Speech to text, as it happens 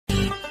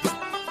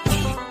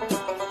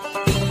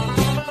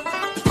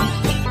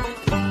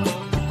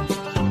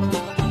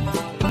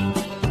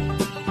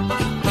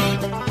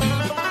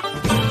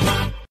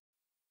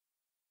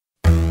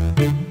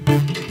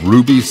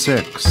Ruby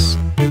 6,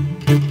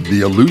 The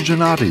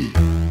Illusionati,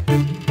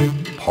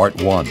 Part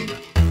 1,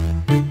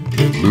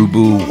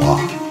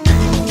 Lubu-Wa.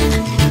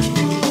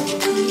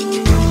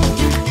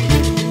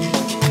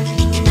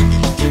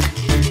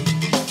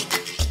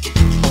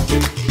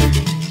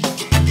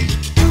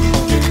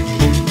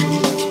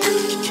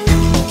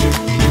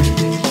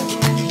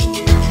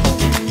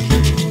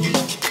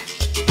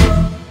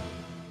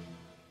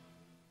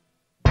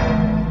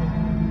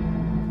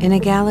 In a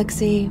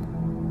galaxy,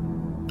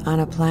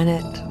 on a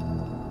planet,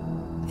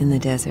 in the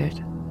desert,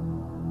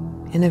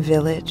 in a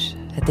village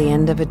at the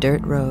end of a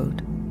dirt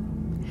road,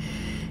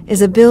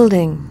 is a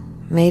building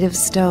made of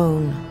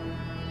stone.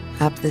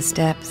 Up the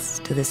steps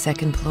to the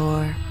second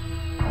floor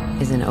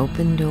is an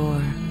open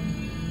door.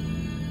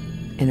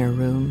 In a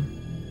room,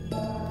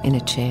 in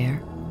a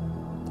chair,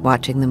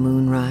 watching the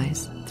moon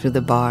rise through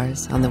the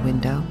bars on the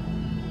window,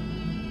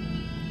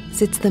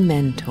 sits the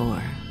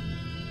mentor.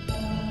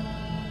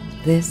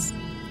 This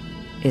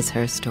is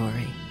her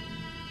story.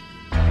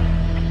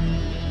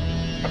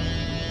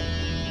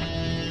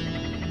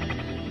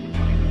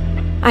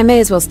 I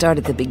may as well start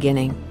at the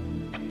beginning.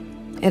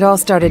 It all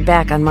started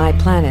back on my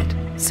planet,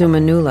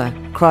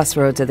 Sumanula,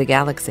 crossroads of the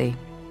galaxy.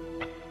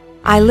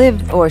 I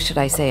live, or should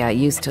I say I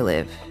used to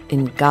live,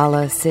 in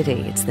Gala City.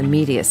 It's the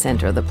media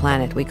center of the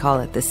planet. We call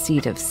it the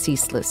seat of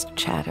ceaseless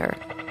chatter.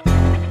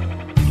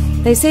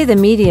 They say the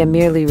media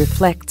merely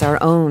reflects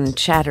our own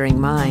chattering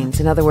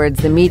minds. In other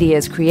words, the media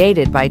is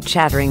created by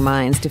chattering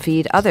minds to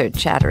feed other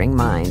chattering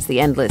minds, the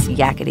endless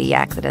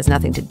yakety-yak that has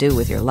nothing to do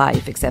with your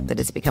life, except that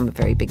it's become a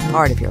very big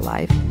part of your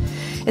life.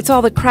 It's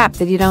all the crap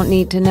that you don't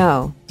need to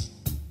know,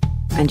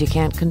 and you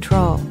can't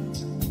control.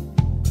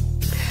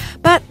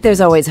 But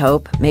there's always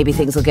hope. Maybe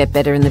things will get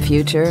better in the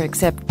future,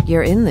 except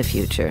you're in the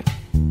future.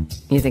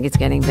 You think it's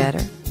getting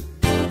better?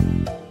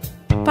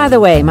 By the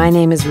way, my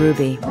name is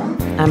Ruby.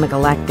 I'm a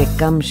galactic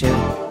gumshoe.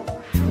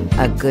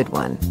 A good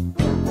one.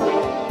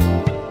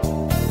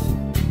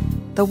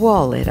 The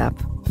wall lit up.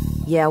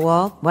 Yeah,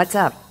 Wall? What's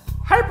up?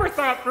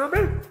 Hyperthought,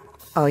 Ruby.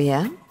 Oh,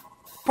 yeah?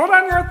 Put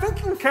on your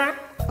thinking cap.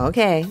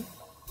 Okay.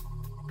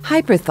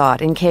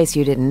 Hyperthought, in case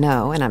you didn't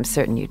know, and I'm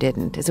certain you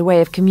didn't, is a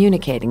way of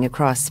communicating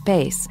across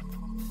space.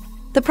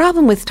 The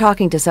problem with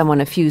talking to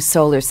someone a few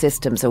solar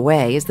systems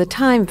away is the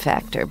time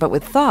factor, but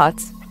with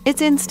thoughts,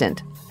 it's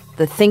instant.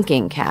 The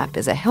thinking cap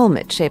is a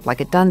helmet shaped like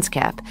a dunce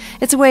cap.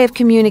 It's a way of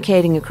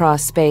communicating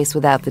across space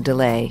without the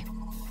delay.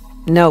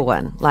 No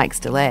one likes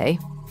delay.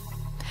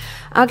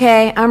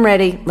 Okay, I'm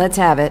ready. Let's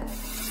have it.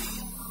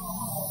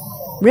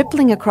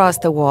 Rippling across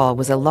the wall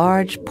was a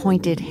large,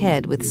 pointed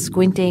head with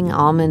squinting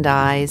almond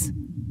eyes,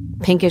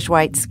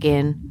 pinkish-white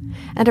skin,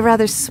 and a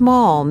rather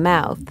small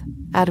mouth,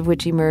 out of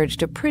which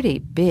emerged a pretty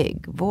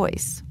big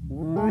voice.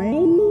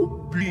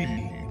 Ruby.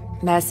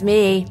 That's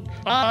me.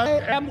 I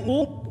am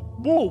Oop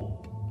Boop.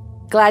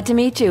 Glad to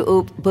meet you,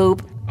 Oop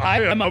Boop.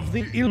 I am of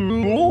the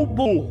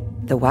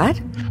Illubu. The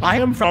what? I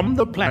am from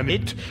the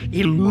planet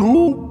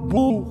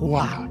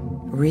Illubu-Wa.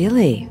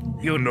 Really?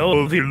 You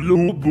know the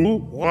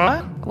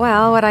Illubu-Wa?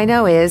 Well, what I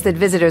know is that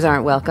visitors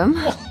aren't welcome.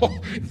 Oh,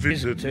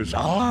 visitors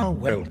are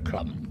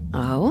welcome.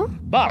 Oh?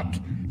 But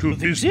to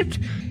visit,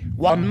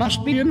 one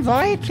must be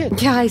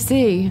invited. Yeah, I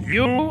see.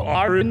 You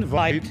are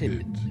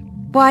invited.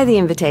 Why the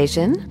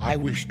invitation? I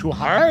wish to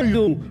hire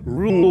you,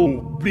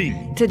 Ruby.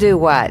 To do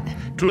what?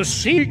 To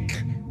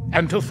seek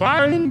and to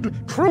find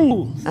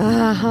truth.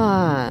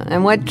 Uh-huh.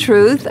 And what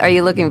truth are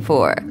you looking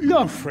for?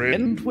 Your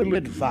friend will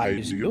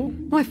advise you.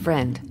 What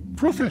friend?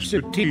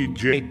 Professor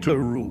T.J.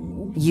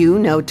 Taru. You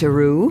know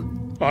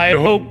Taru? I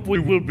hope we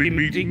will be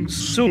meeting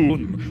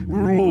soon,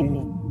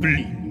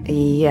 Ruby.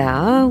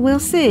 Yeah, we'll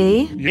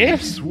see.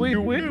 Yes, we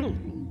will.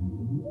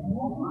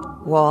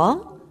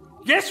 Wall?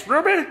 Yes,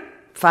 Ruby?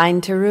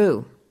 Find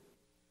Taru.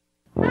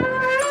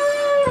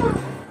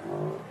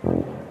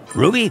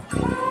 Ruby,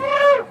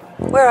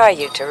 Where are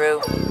you, Taru?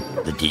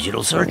 the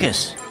digital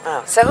circus.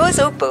 Oh, so who's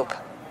Oop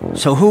Boop?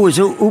 So who is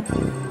Oop?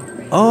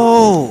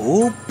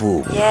 Oh, Oop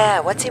Boop. Yeah,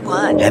 what's he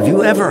want? Have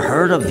you ever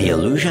heard of the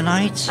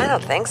Illusionites? I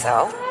don't think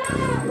so.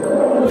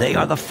 They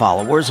are the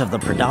followers of the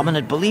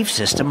predominant belief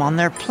system on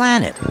their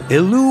planet,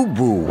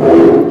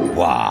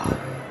 Illubu-Wa.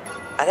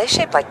 Are they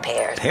shaped like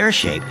pears?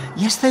 Pear-shaped?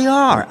 Yes, they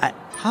are.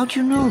 How'd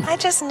you know that? I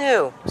just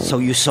knew. So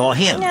you saw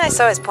him? Yeah, I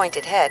saw his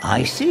pointed head.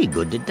 I see.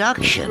 Good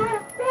deduction.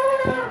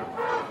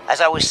 As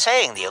I was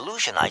saying, the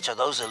Illusionites are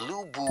those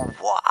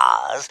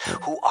Illubu-Was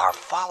who are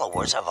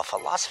followers of a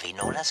philosophy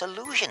known as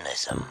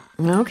illusionism.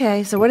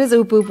 Okay, so what does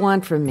Oop Boop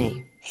want from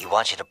me? He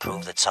wants you to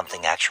prove that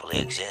something actually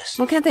exists.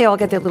 Well, can't they all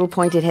get their little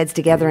pointed heads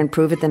together and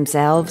prove it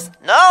themselves?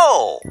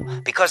 No,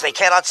 because they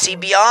cannot see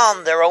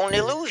beyond their own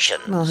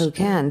illusions. Well, who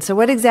can? So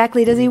what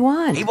exactly does he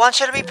want? He wants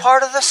you to be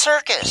part of the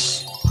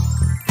circus.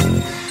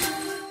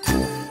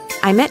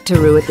 I met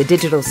Taru at the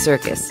Digital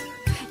Circus.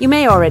 You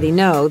may already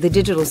know the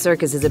Digital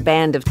Circus is a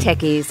band of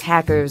techies,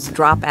 hackers,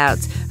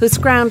 dropouts who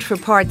scrounge for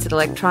parts at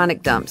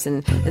electronic dumps,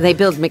 and they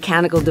build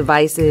mechanical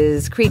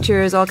devices,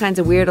 creatures, all kinds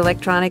of weird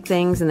electronic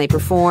things, and they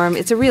perform.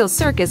 It's a real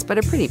circus, but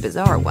a pretty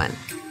bizarre one.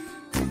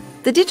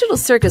 The digital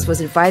circus was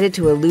invited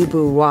to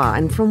Illusionati,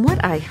 and from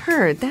what I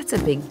heard, that's a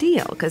big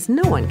deal, because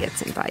no one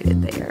gets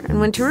invited there. And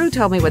when Teru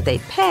told me what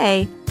they'd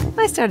pay,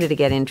 I started to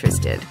get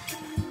interested.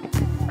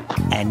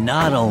 And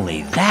not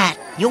only that,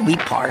 you'll be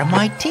part of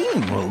my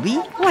team, Ruby.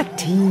 What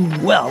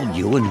team? Well,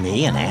 you and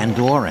me and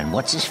Andor and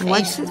what's his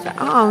face?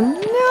 Oh,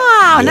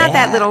 no, not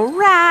that little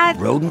rat.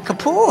 Rodent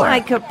Kapoor. My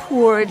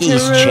Kapoor, Teru.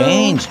 He's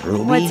changed,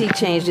 Ruby. What's he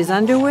changed, his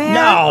underwear?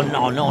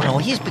 No.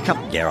 He's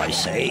become, dare I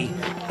say,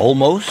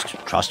 almost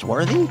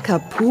trustworthy.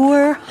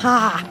 Kapoor?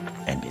 Ha!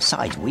 And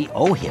besides, we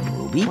owe him,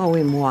 Ruby. Owe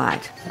him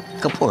what?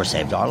 Kapoor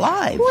saved our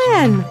lives.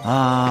 When?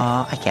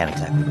 I can't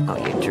exactly. Oh,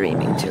 you're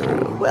dreaming,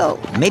 Teru. Well,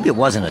 maybe it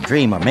wasn't a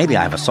dream, or maybe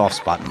I have a soft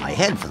spot in my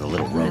head for the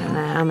little I rodent. don't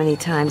know how many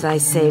times I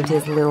saved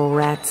his little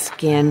rat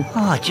skin.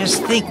 Oh,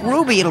 just think,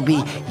 Ruby, it'll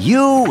be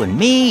you and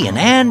me and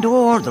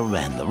Andor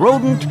and the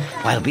rodent.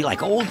 Why, it'll be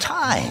like old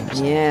times.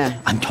 Yeah.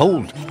 I'm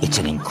told it's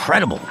an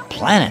incredible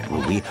planet,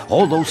 Ruby.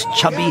 All those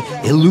chubby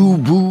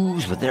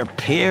Illuboos with their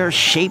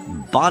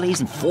pear-shaped bodies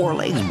and 4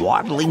 legs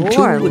waddling to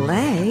 4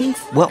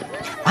 legs? Well,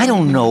 I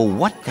don't know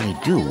what they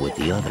do with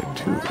the other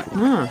 2.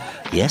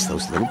 Yes,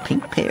 those little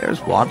pink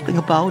pears waddling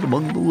about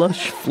among the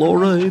lush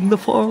flora in the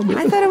farm.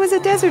 I thought it was a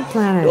desert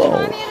planet.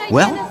 Oh,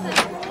 well,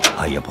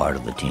 are you part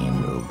of the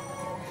team, Rube?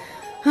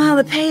 Well,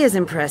 the pay is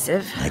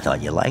impressive. I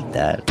thought you liked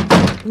that.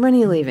 When are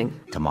you leaving?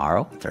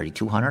 Tomorrow,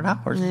 3,200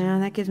 hours. Yeah,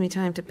 that gives me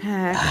time to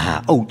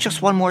pack. Oh,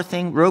 just one more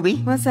thing, Ruby.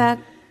 What's that?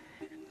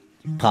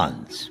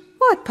 Puns.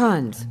 What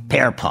puns?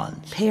 Pear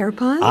puns. Pear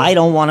puns? I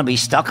don't want to be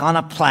stuck on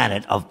a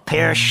planet of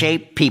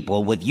pear-shaped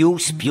people with you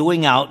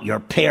spewing out your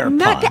pear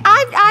pun.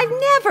 I've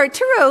never.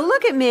 Teru,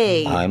 look at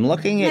me. I'm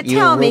looking at now you,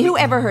 tell me, Ruby. who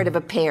ever heard of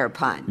a pear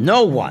pun?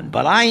 No one,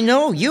 but I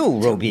know you,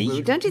 Ruby.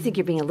 Teru, don't you think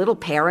you're being a little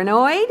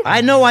paranoid?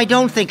 I know I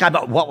don't think I'm...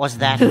 What was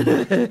that?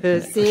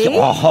 See?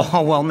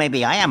 Oh, well,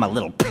 maybe I am a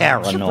little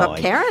paranoid.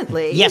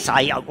 Apparently. Yes,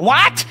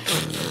 what?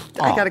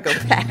 I gotta go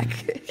back.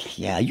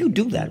 Yeah, you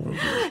do that, Ruby.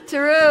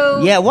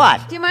 Teru. Yeah,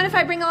 what? Do you mind if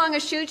I bring along a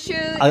shoot?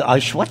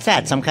 What's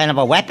that? Some kind of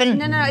a weapon?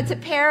 No, it's a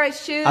pair of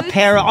shoes. A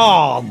pair of...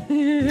 Oh,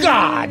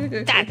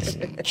 God.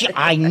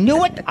 I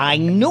knew it.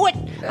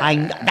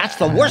 That's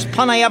the worst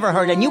pun I ever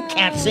heard, and you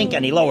can't sink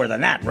any lower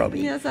than that,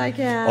 Ruby. Yes, I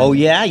can. Oh,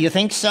 yeah? You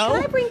think so?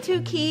 Can I bring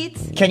 2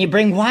 Keats? Can you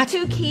bring what?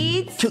 2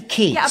 Keats. 2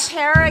 Keats? Yeah, a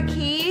pair of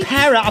Keats.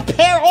 A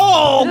pair...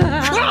 Oh,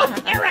 God.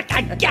 A pair of...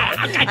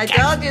 I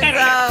told you so.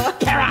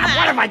 What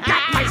have I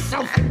got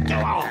myself into?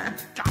 Oh,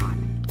 God.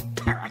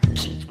 Pair of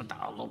Keats with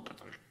all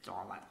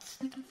that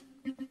stuff.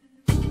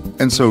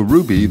 And so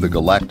Ruby the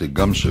Galactic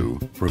Gumshoe,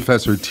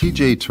 Professor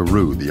T.J.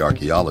 Teru the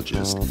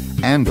archaeologist,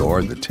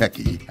 Andor the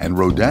techie, and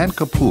Rodan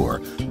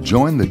Kapoor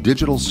join the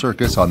digital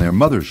circus on their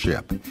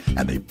mothership,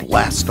 and they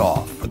blast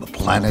off for the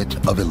planet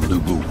of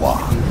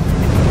Illusionati.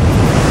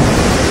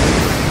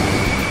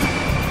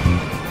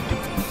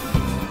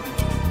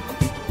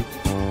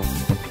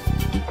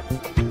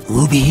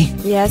 Ruby?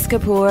 Yes,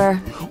 Kapoor.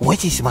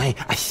 What is my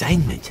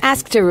assignment?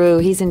 Ask Teru,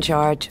 he's in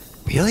charge.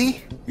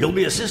 Really? You'll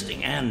be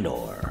assisting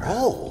Andor.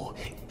 Oh,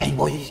 and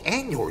what is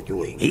Andor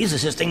doing? He's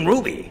assisting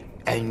Ruby.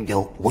 And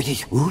what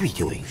is Ruby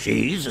doing?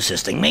 She's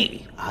assisting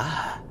me.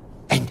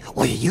 And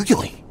what are you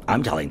doing?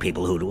 I'm telling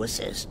people who to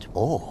assist.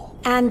 Oh.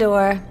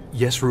 Andor,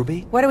 Yes,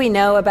 Ruby? what do we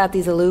know about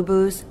these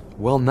Illubus?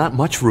 Well, not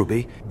much,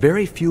 Ruby.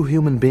 Very few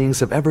human beings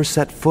have ever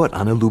set foot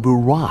on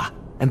Illusionati,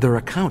 and their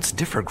accounts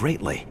differ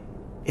greatly.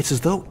 It's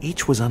as though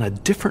each was on a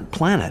different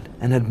planet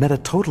and had met a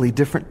totally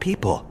different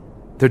people.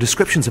 Their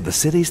descriptions of the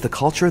cities, the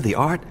culture, the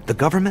art, the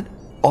government,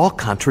 all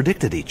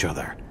contradicted each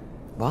other.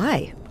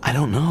 Why? I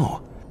don't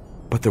know.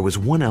 But there was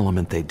one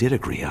element they did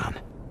agree on.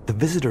 The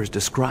visitors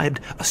described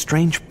a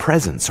strange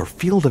presence or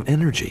field of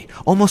energy,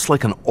 almost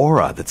like an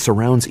aura that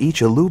surrounds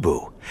each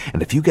Illubu.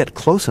 And if you get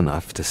close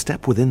enough to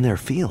step within their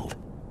field,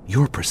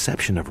 your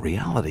perception of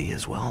reality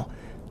is, well,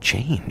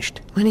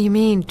 changed. What do you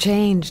mean,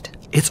 changed?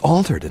 It's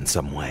altered in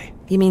some way.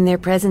 You mean their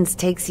presence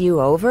takes you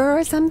over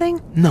or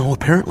something? No,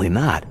 apparently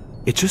not.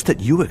 It's just that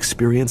you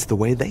experience the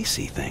way they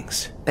see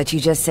things. But you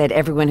just said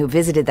everyone who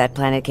visited that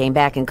planet came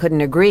back and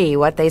couldn't agree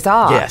what they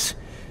saw. Yes.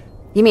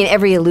 You mean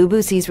every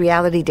Illubu sees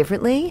reality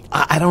differently?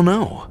 I don't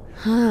know.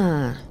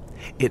 Huh.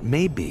 It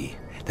may be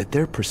that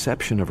their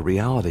perception of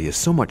reality is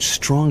so much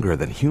stronger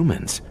than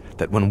humans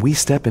that when we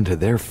step into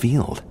their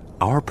field,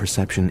 our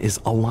perception is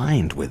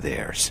aligned with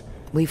theirs.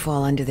 We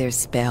fall under their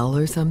spell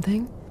or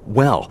something?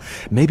 Well,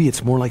 maybe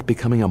it's more like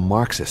becoming a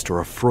Marxist or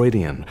a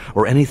Freudian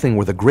or anything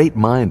where the great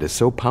mind is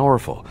so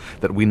powerful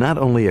that we not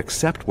only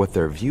accept what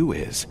their view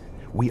is,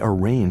 we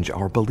arrange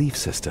our belief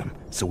system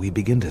so we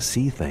begin to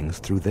see things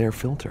through their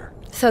filter.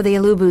 So the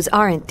Illubus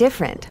aren't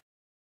different.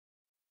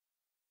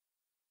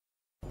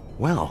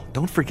 Well,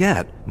 don't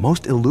forget,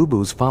 most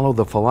Illubus follow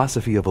the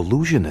philosophy of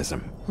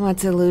illusionism.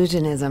 What's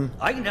illusionism?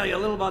 I can tell you a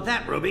little about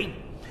that, Ruby.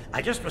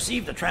 I just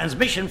received a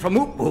transmission from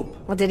Oop Boop.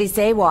 Well, did he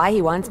say why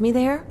he wants me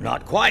there?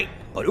 Not quite,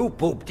 but Oop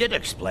Boop did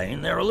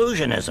explain their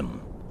illusionism.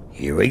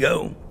 Here we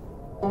go.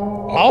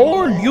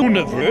 Our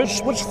universe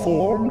was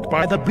formed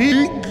by the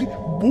Big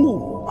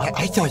Boo.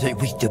 I thought it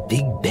was the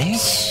Big Bang.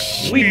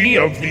 We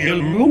of the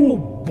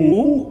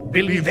Illubu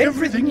believe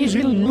everything is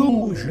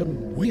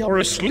illusion. We are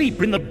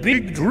asleep in the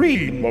big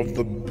dream of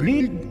the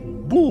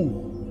Big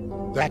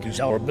Boo. That is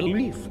our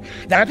belief.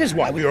 That is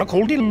why we are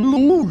called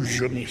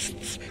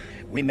illusionists.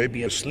 We may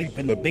be asleep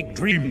in the big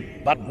dream,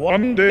 but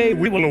one day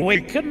we will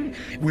awaken.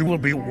 We will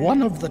be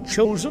one of the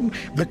chosen.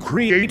 The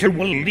Creator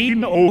will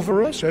lean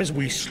over us as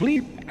we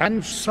sleep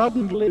and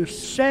suddenly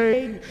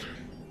say,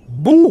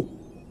 Boo!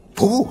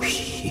 Boo!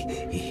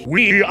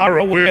 We are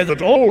aware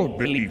that all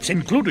beliefs,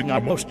 including our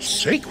most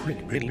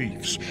sacred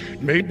beliefs,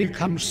 may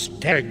become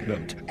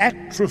stagnant,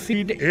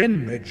 atrophied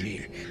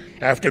energy.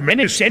 After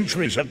many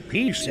centuries of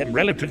peace and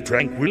relative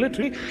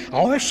tranquility,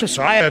 our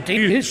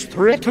society is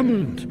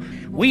threatened.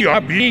 We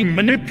are being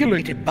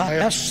manipulated by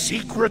a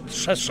secret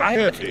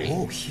society.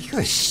 Oh,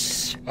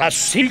 yes. A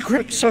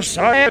secret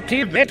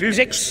society that is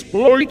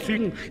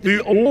exploiting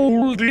the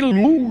old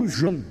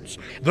illusions,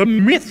 the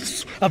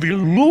myths of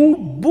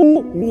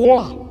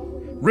Illubu,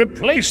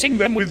 replacing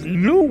them with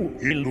new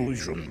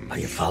illusions. Are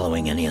you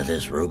following any of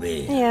this,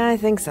 Ruby? Yeah, I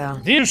think so.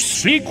 This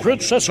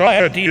secret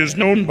society is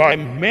known by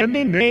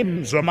many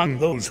names among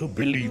those who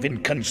believe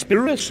in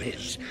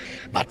conspiracies.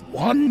 But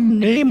one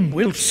name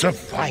will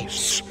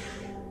suffice.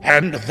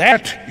 And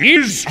that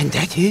is... And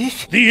that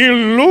is? The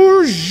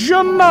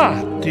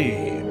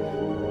Illusionati.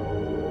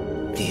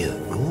 The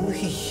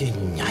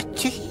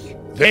Illusionati?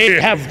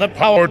 They have the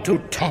power to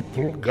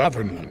topple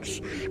governments,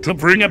 to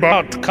bring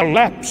about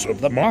collapse of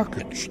the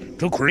markets,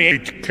 to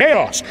create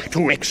chaos,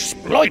 to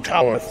exploit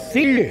our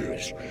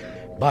fears.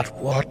 But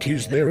what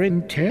is their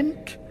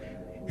intent?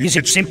 Is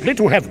it simply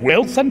to have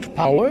wealth and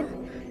power?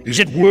 Is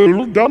it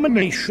world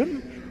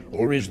domination?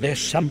 Or is there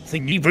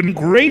something even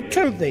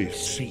greater they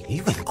seek?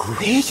 Even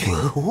greater?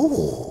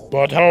 Oh.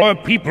 But our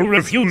people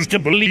refuse to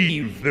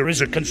believe there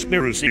is a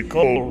conspiracy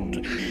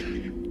called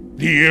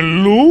the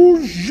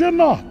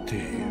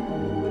Illusionati.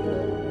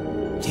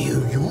 The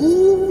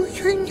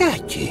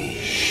Illusionati.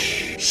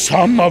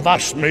 Some of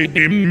us may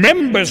be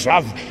members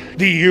of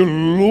the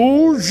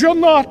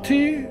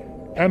Illusionati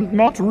and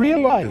not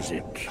realize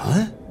it.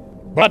 Huh?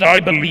 But I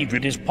believe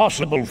it is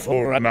possible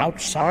for an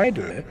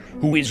outsider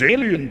who is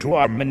alien to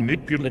our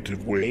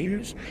manipulative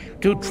ways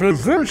to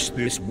traverse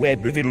this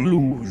web of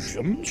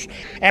illusions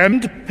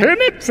and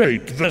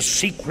penetrate the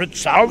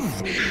secrets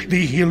of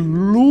the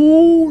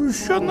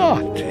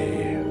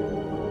Illusionati.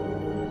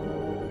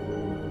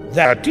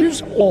 That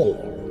is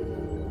all.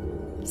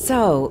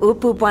 So,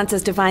 Oop Oop wants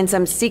us to find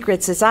some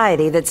secret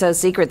society that's so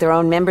secret their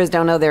own members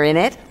don't know they're in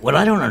it? What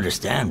I don't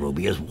understand,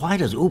 Ruby, is why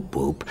does Oop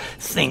Oop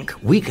think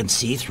we can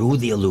see through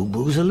the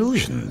Illubu's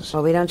illusions?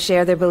 Well, we don't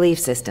share their belief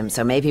system,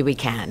 so maybe we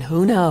can.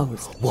 Who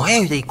knows? Why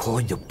are they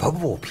called the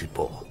Bubble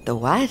People? The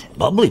what?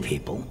 Bubbly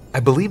people. I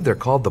believe they're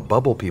called the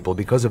Bubble People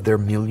because of their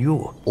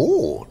milieu.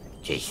 Oh,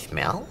 they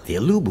smell? The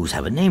Ilubus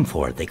have a name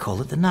for it. They call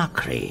it the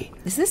Nakri.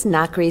 Is this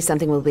Nakri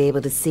something we'll be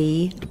able to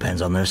see?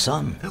 Depends on their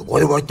son.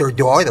 What about their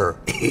daughter?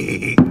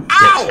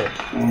 Ow!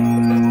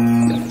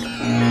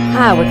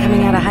 Ah, we're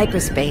coming out of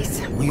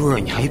hyperspace. We were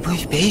in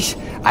hyperspace?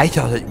 I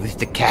thought it was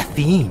the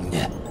caffeine.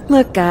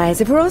 Look,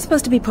 guys, if we're all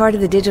supposed to be part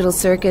of the digital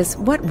circus,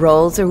 what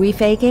roles are we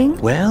faking?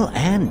 Well,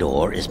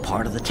 Andor is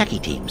part of the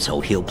techie team, so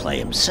he'll play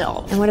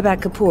himself. And what about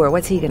Kapoor?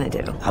 What's he gonna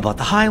do? How about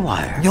the high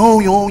wire? No,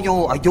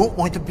 I don't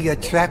want to be a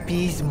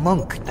trapeze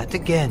monk. Not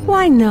again.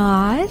 Why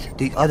not?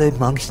 The other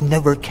monks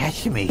never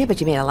catch me. Yeah,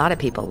 but you made a lot of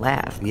people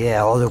laugh.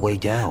 Yeah, all the way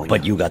down.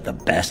 But you got the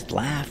best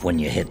laugh when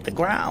you hit the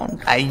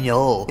ground. I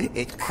know.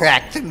 It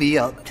cracked me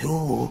up,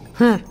 too.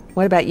 Huh.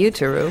 What about you,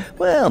 Taru?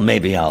 Well,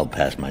 maybe I'll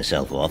pass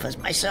myself off as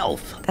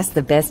myself. That's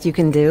the best you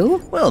can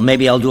do? Well,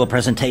 maybe I'll do a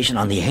presentation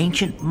on the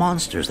ancient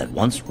monsters that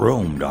once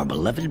roamed our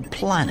beloved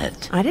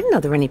planet. I didn't know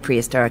there were any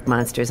prehistoric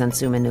monsters on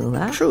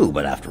Sumanula. True,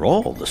 but after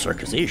all, the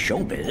circus is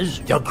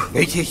showbiz. The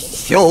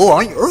greatest show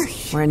on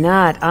Earth. We're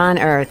not on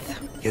Earth.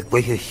 The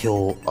greatest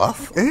show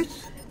off Earth?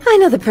 I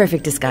know the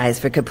perfect disguise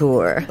for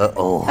Kapoor.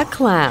 Uh-oh. A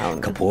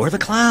clown. Kapoor the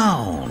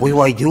clown. What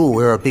do I do?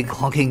 Wear a big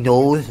honking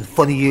nose and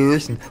funny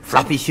ears and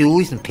floppy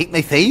shoes and paint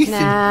my face?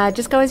 Nah,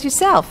 just go as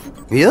yourself.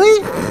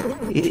 Really?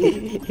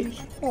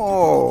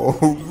 Oh,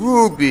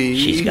 Ruby.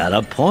 She's got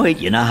a point.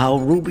 You know how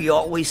Ruby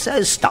always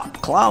says,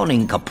 stop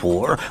clowning,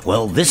 Kapoor.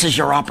 Well, this is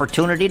your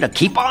opportunity to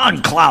keep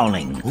on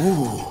clowning.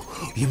 Ooh,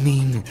 you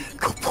mean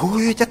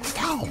Kapoor the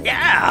clown?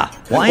 Yeah,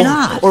 why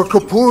not? Or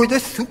Kapoor the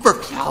super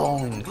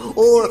clown.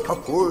 Or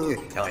Kapoor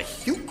the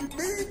super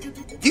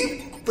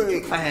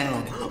duper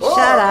clown.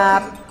 Shut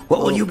up. What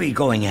will you be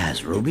going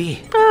as,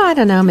 Ruby? Oh, I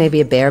don't know, maybe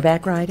a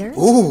bareback rider?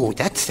 Ooh,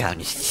 that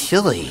sounds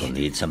silly. You'll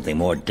need something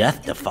more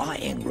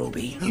death-defying,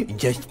 Ruby.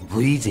 Just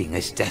breathing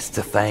is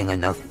death-defying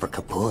enough for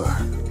Kapoor.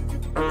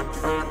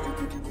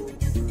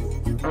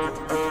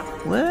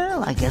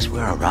 Well, I guess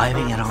we're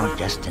arriving at our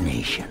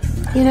destination.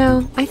 You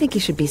know, I think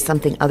you should be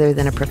something other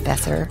than a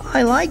professor.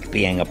 I like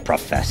being a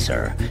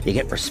professor. You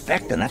get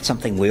respect, and that's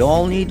something we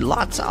all need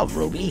lots of,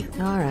 Ruby.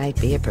 All right,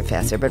 be a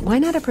professor, but why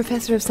not a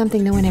professor of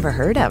something no one ever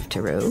heard of,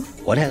 Taru?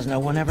 What has no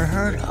one ever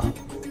heard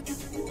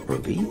of?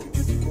 Ruby?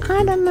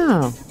 I don't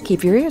know.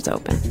 Keep your ears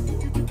open.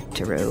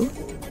 Teru.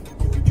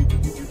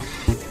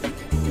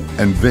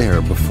 And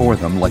there, before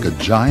them, like a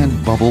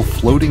giant bubble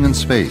floating in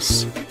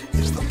space,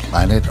 is the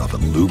planet of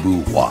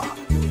Illubu-Wa.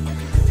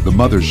 The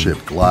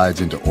mothership glides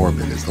into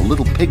orbit as the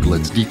little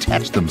piglets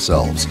detach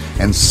themselves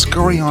and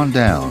scurry on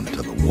down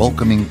to the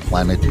welcoming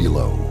planet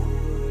below.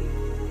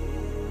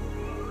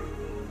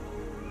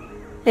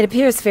 It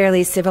appears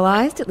fairly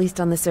civilized, at least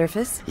on the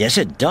surface. Yes,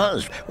 it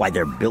does. Why,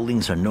 their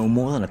buildings are no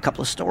more than a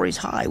couple of stories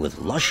high, with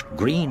lush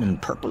green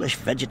and purplish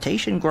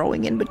vegetation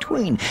growing in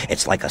between.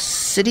 It's like a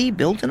city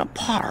built in a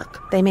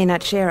park. They may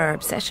not share our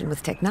obsession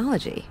with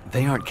technology.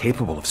 They aren't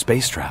capable of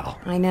space travel.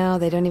 I know,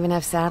 they don't even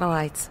have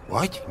satellites.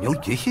 What? No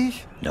dishes?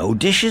 No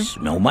dishes,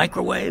 no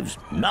microwaves,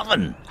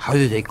 nothing. How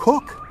do they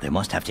cook? They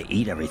must have to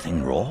eat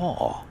everything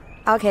raw.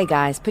 Okay,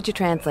 guys, put your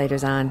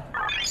translators on.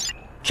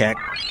 Check.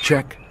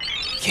 Check.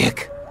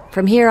 Check.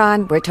 From here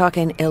on, we're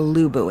talking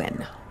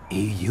Illubuan.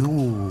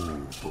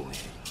 Illubuan.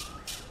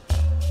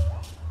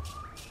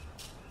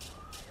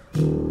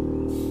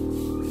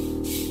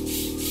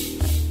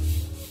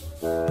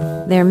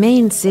 Their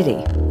main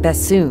city,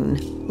 Bassoon,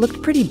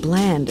 looked pretty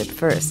bland at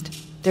first.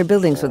 Their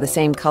buildings were the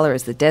same color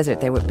as the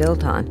desert they were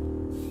built on.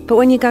 But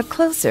when you got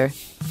closer,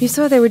 you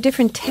saw there were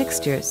different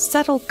textures,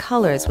 subtle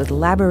colors with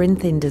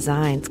labyrinthine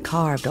designs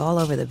carved all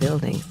over the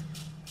buildings.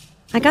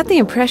 I got the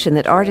impression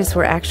that artists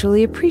were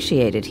actually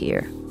appreciated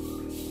here.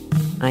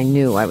 I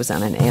knew I was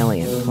on an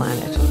alien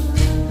planet.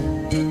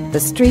 The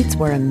streets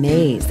were a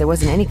maze. There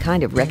wasn't any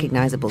kind of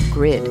recognizable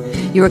grid.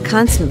 You were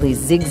constantly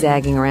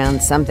zigzagging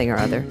around something or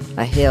other,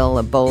 a hill,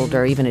 a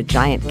boulder, even a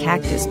giant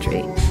cactus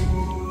tree.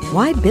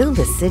 Why build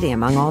a city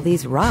among all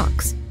these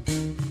rocks?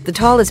 The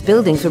tallest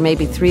buildings were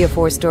maybe 3 or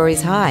 4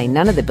 stories high.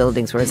 None of the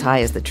buildings were as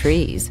high as the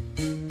trees.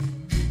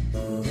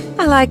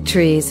 I like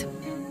trees.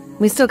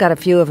 We still got a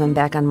few of them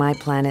back on my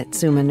planet,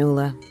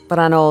 Sumanula. But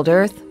on old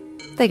Earth,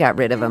 they got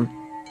rid of them.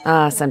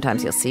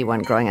 Sometimes you'll see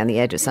one growing on the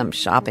edge of some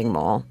shopping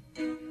mall.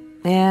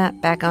 Yeah,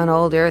 back on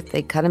old Earth,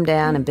 they cut them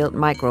down and built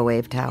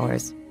microwave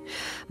towers.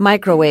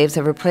 Microwaves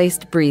have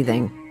replaced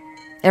breathing.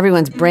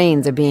 Everyone's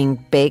brains are being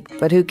baked,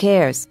 but who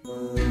cares?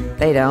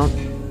 They don't.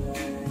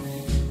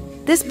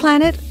 This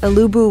planet,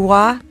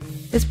 Illubu-Wa,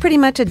 is pretty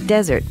much a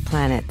desert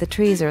planet. The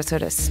trees are a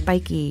sort of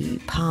spiky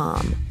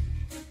palm.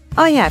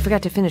 Oh yeah, I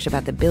forgot to finish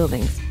about the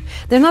buildings.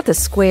 They're not the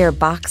square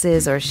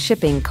boxes or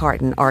shipping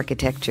carton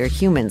architecture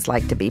humans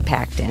like to be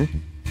packed in.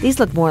 These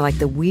look more like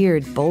the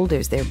weird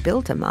boulders they're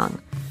built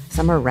among.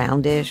 Some are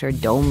roundish or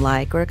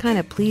dome-like or a kind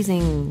of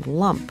pleasing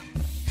lump.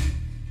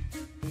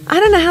 I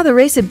don't know how the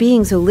race of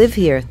beings who live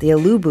here, the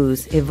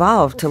Illubus,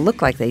 evolved to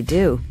look like they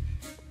do.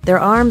 Their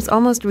arms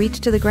almost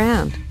reach to the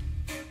ground.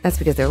 That's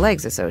because their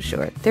legs are so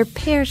short. They're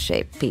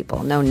pear-shaped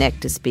people, no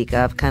neck to speak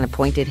of, kind of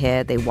pointed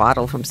head. They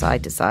waddle from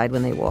side to side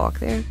when they walk.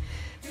 They're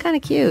kind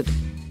of cute.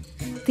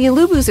 The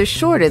Illubus are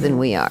shorter than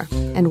we are,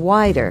 and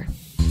wider,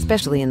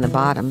 especially in the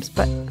bottoms.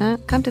 But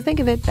come to think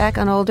of it, back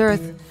on old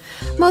Earth,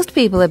 most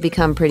people have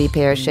become pretty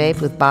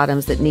pear-shaped with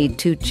bottoms that need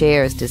 2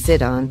 chairs to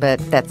sit on, but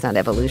that's not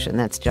evolution,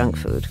 that's junk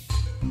food.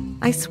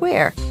 I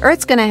swear,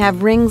 Earth's gonna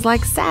have rings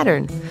like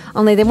Saturn,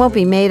 only they won't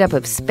be made up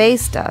of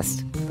space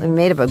dust. They're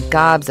made up of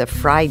gobs of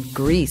fried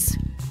grease.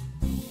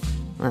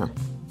 Well,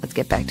 let's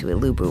get back to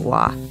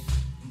Illubu-Wa.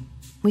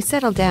 We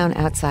settled down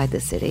outside the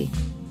city,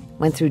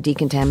 went through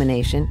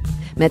decontamination,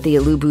 met the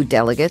Illubu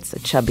delegates, a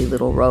chubby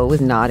little row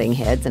with nodding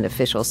heads and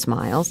official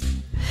smiles.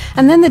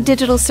 And then the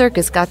digital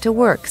circus got to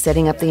work,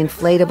 setting up the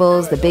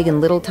inflatables, the big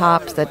and little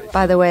tops that,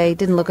 by the way,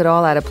 didn't look at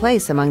all out of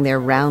place among their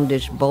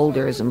roundish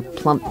boulders and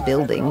plump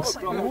buildings.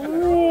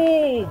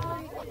 Ruby,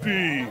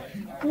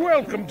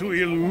 welcome to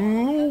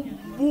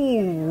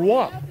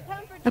Illubu-Wa.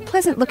 A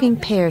pleasant-looking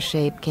pear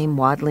shape came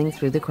waddling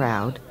through the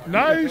crowd.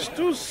 Nice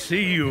to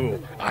see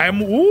you. I'm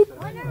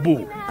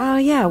Whoop-Boo. Oh,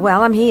 yeah,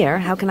 well, I'm here.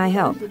 How can I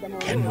help?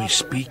 Can we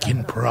speak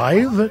in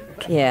private?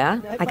 Yeah,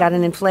 I got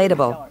an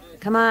inflatable.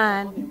 Come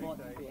on.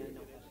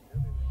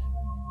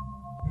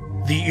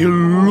 The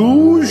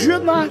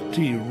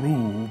Illusionati,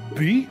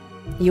 Ruby.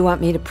 You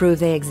want me to prove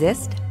they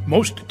exist?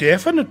 Most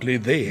definitely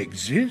they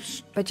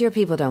exist. But your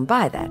people don't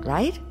buy that,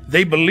 right?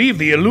 They believe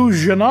the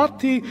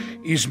Illusionati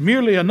is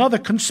merely another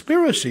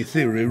conspiracy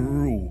theory,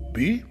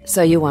 Ruby.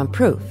 So you want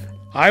proof?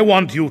 I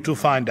want you to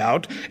find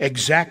out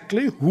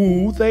exactly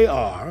who they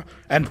are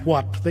and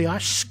what they are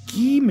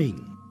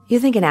scheming. You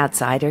think an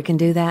outsider can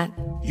do that?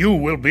 You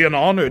will be an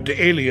honored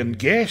alien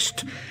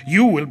guest.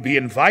 You will be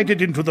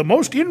invited into the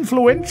most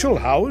influential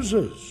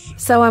houses.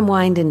 So I'm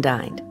wined and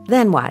dined.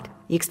 Then what?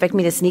 You expect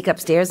me to sneak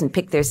upstairs and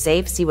pick their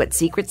safe, see what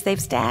secrets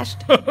they've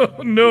stashed?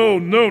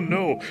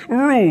 No.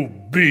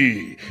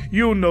 Ruby,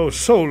 you know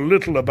so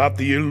little about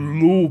the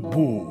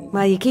Illubu.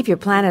 Well, you keep your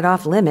planet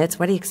off limits.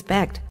 What do you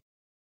expect?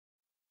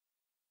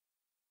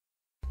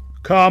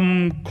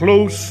 Come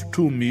close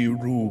to me,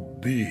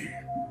 Ruby.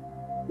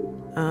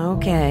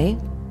 Okay.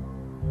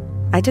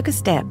 I took a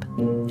step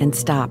and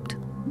stopped.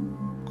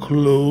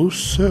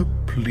 Closer,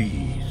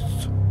 please.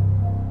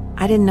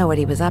 I didn't know what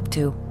he was up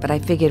to, but I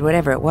figured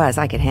whatever it was,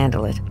 I could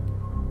handle it.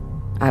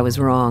 I was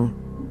wrong.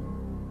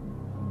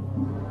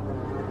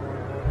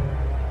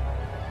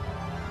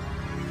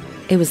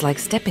 It was like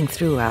stepping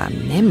through a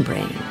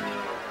membrane.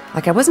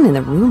 Like I wasn't in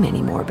the room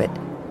anymore, but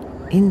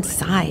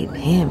inside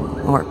him,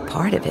 or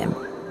part of him.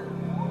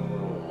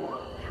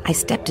 I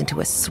stepped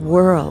into a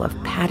swirl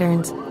of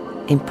patterns,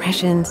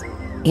 impressions,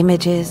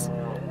 images.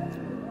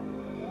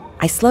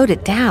 I slowed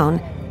it down,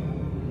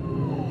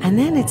 and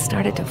then it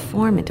started to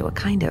form into a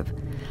kind of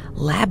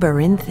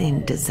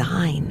labyrinthine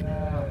design,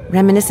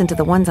 reminiscent of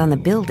the ones on the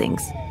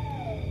buildings.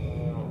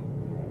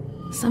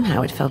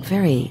 Somehow it felt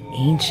very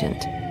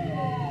ancient,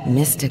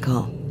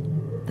 mystical.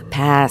 The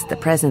past, the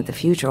present, the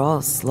future,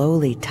 all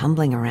slowly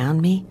tumbling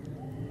around me.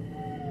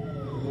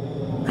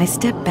 I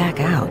stepped back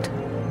out.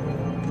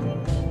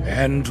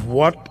 And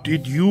what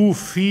did you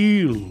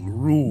feel,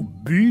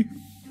 Ruby?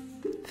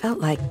 Felt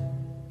like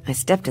I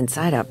stepped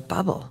inside a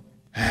bubble.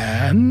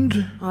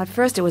 And? Well, at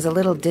first it was a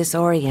little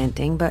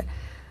disorienting, but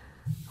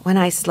when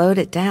I slowed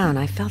it down,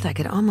 I felt I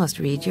could almost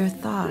read your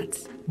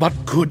thoughts. But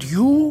could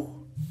you?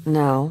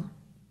 No.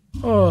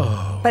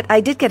 Oh. But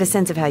I did get a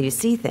sense of how you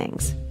see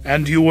things.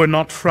 And you were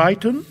not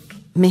frightened?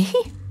 Me?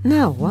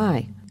 No,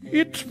 why?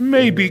 It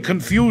may be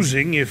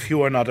confusing if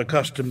you are not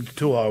accustomed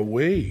to our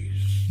ways.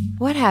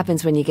 What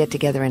happens when you get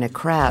together in a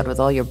crowd with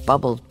all your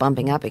bubbles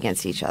bumping up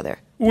against each other?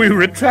 We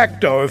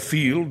retract our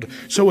field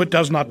so it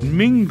does not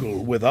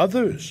mingle with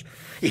others.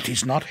 It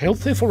is not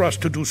healthy for us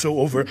to do so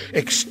over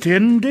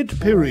extended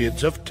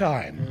periods of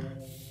time.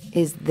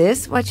 Is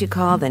this what you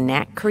call the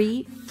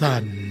Nacree?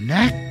 The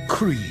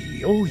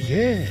Nacree, oh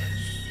yes.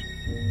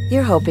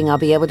 You're hoping I'll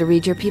be able to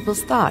read your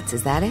people's thoughts,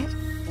 is that it?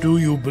 Do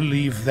you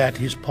believe that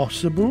is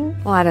possible?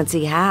 Well, I don't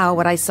see how.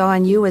 What I saw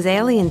in you was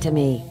alien to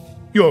me.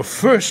 Your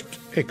first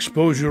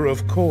exposure,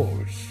 of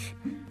course.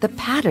 The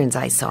patterns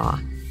I saw.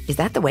 Is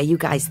that the way you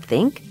guys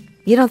think?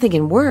 You don't think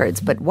in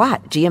words, but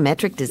what?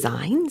 Geometric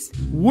designs?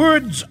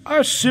 Words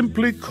are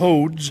simply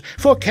codes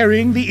for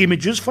carrying the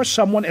images for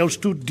someone else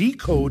to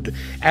decode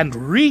and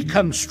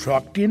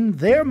reconstruct in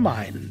their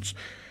minds.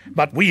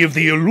 But we of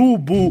the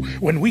Ulubu,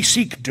 when we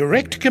seek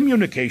direct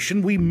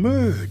communication, we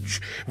merge.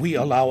 We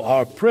allow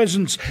our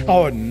presence,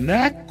 our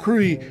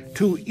Nacree,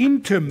 to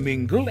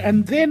intermingle,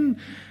 and then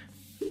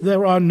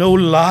there are no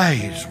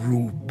lies,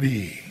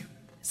 Ruby.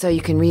 So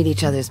you can read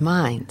each other's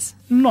minds?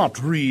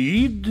 Not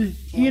read,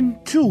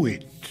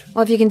 intuit.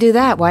 Well, if you can do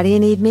that, why do you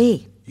need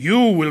me? You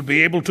will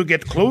be able to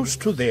get close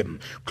to them,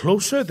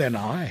 closer than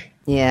I.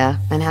 Yeah,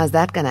 and how's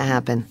that going to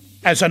happen?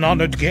 As an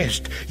honored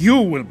guest,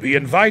 you will be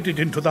invited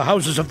into the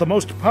houses of the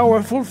most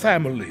powerful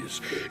families.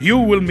 You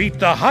will meet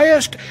the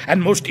highest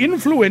and most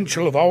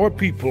influential of our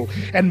people,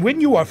 and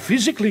when you are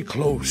physically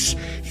close,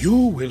 you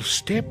will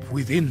step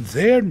within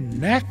their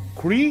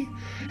Nacree,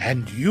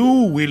 and you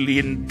will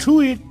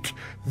intuit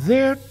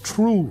their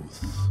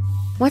truth.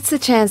 What's the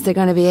chance they're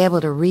going to be able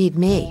to read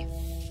me?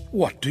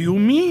 What do you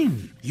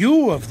mean?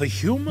 You of the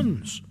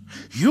humans.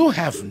 You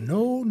have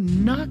no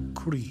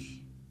Nacree.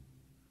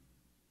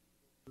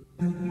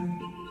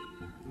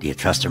 Do you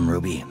trust him,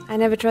 Ruby? I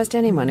never trust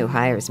anyone who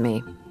hires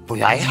me.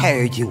 But I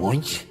hired you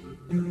once.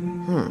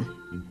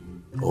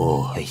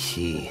 Oh, I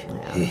see.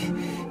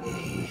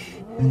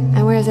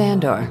 And where's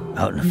Andor?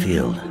 Out in the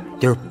field.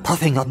 They're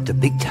puffing up the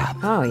big top.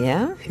 Oh,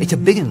 yeah? It's a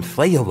big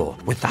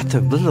inflatable with lots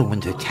of little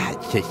ones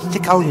attached that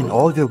stick out in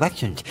all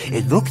directions.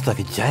 It looks like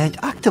a giant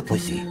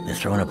octopusy. They're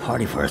throwing a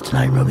party for us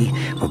tonight, Ruby.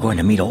 We're going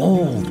to meet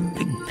all the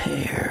big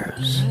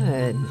pears.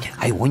 Good.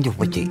 I wonder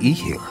what they eat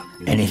here.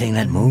 Anything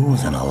that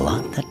moves and a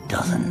lot that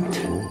doesn't.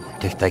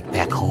 Just like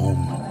back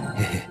home.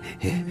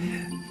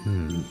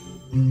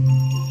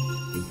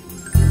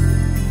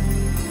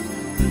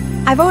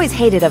 I've always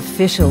hated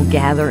official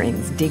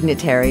gatherings,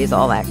 dignitaries,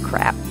 all that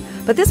crap.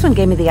 But this one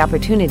gave me the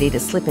opportunity to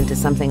slip into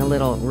something a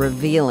little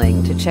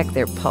revealing, to check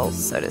their pulse,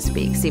 so to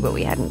speak, see what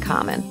we had in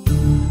common.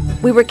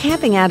 We were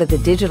camping out at the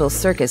digital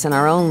circus in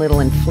our own little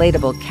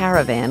inflatable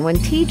caravan when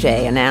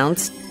TJ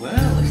announced,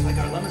 Well, looks like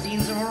our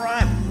limousines have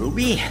arrived,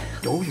 Ruby.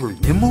 Those were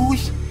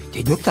limos?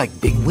 They look like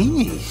big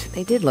weenies.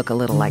 they did look a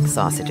little like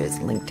sausages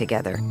linked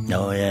together.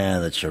 Oh, yeah,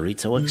 the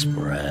Chorizo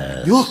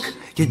Express. Look,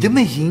 the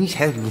limousines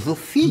have little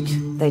feet.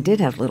 They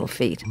did have little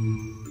feet.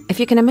 If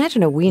you can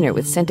imagine a wiener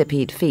with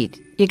centipede feet,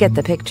 you get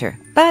the picture.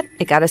 But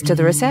it got us to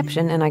the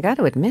reception, and I got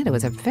to admit, it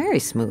was a very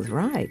smooth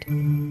ride.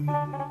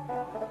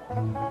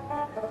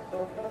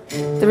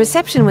 The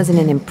reception was in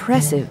an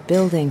impressive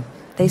building.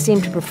 They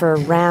seemed to prefer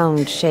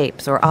round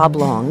shapes or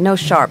oblong, no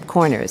sharp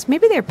corners.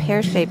 Maybe their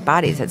pear-shaped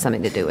bodies had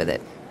something to do with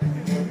it.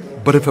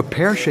 But if a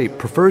pear shape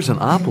prefers an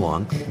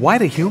oblong, why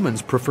do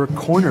humans prefer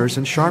corners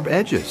and sharp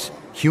edges?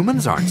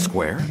 Humans aren't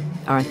square.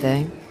 Aren't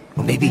they?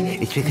 Or maybe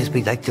it's because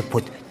we like to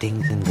put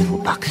things in little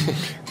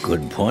boxes.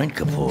 Good point,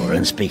 Kapoor.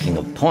 And speaking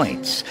of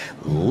points,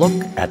 look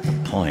at the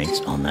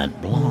points on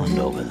that blonde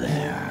over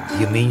there.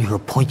 You mean her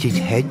pointed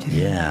head?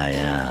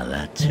 Yeah,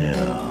 that too.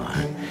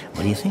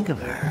 What do you think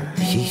of her?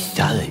 She's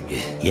solid.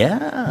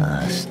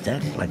 Yeah,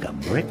 stacked like a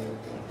brick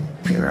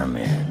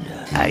pyramid.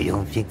 I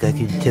don't think I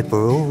can tip her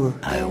over.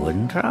 I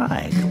wouldn't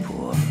try,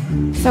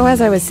 Kapoor. So as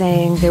I was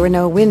saying, there were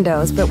no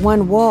windows, but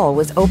one wall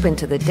was open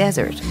to the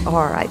desert,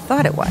 or I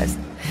thought it was.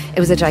 It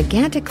was a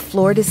gigantic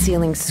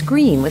floor-to-ceiling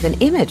screen with an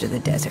image of the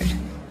desert.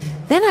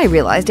 Then I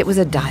realized it was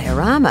a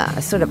diorama,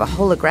 a sort of a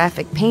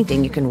holographic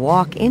painting you can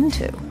walk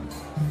into.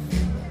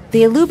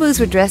 The Ilubus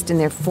were dressed in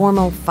their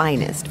formal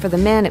finest. For the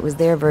men, it was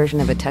their version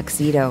of a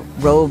tuxedo,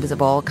 robes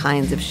of all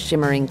kinds of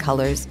shimmering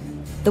colors.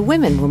 The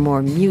women were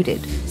more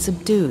muted,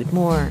 subdued,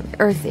 more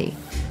earthy,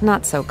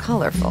 not so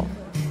colorful.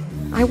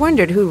 I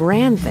wondered who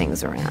ran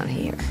things around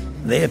here.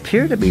 They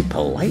appear to be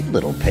polite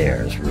little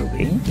pairs,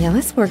 Ruby. Yeah,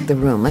 let's work the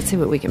room. Let's see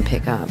what we can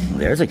pick up.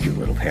 There's a cute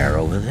little pair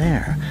over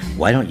there.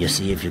 Why don't you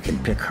see if you can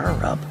pick her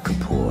up,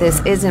 Kapoor?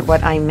 This isn't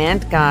what I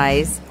meant,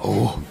 guys.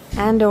 Oh.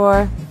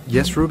 And/or...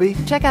 Yes, Ruby?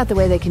 Check out the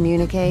way they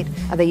communicate.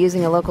 Are they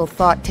using a local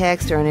thought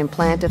text or an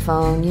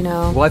implantophone, you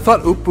know? Well, I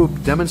thought Oop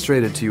Boop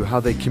demonstrated to you how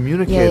they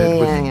communicated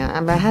with...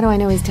 Yeah. But how do I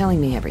know he's telling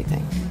me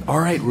everything?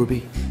 All right,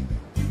 Ruby.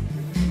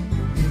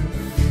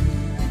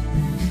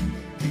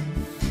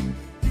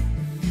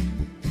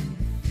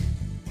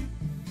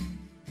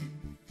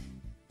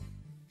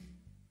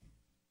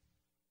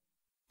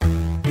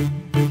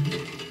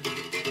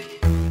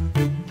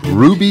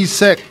 Ruby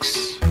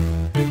 6.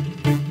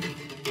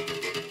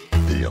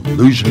 The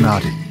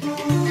Illusionati.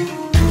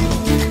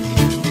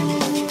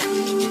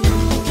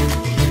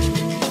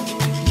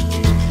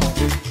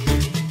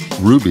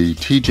 Ruby,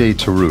 TJ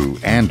Taru,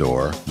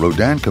 and/or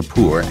Rodan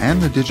Kapoor and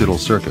the Digital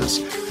Circus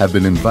have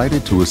been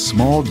invited to a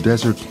small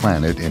desert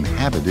planet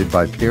inhabited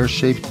by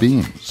pear-shaped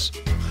beings.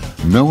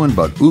 No one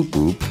but Oop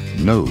Oop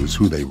knows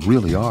who they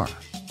really are.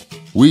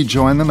 We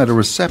join them at a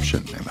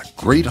reception in the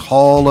Great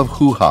Hall of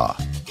Hoo-Ha.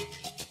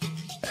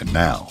 And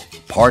now,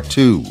 Part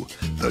 2,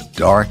 The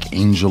Dark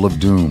Angel of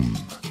Doom.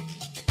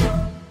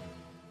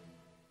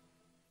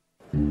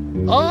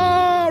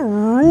 Ah,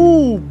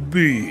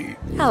 Ruby.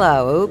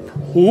 Hello, Oop.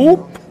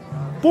 Oop,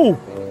 boop.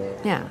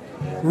 Yeah.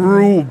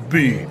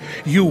 Ruby,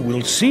 you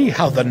will see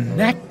how the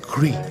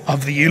nacre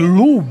of the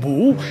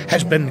Ilubu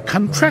has been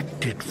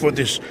contracted for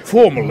this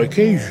formal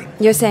occasion.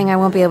 You're saying I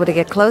won't be able to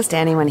get close to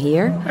anyone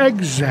here?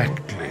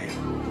 Exactly.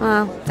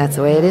 Well, that's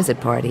the way it is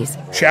at parties.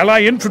 Shall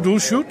I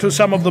introduce you to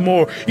some of the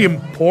more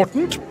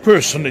important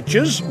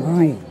personages,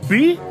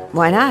 Ruby?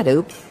 Why not,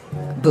 Oop?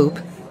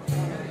 Boop.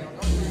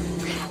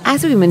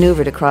 As we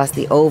maneuvered across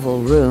the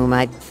oval room,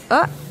 I'd...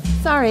 Oh,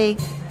 sorry.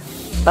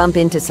 Bump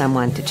into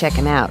someone to check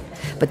him out,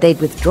 but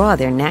they'd withdraw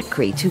their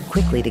nacre too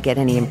quickly to get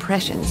any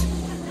impressions.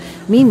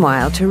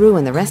 Meanwhile, Taru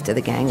and the rest of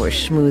the gang were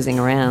schmoozing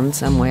around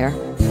somewhere.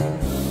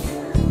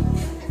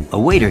 A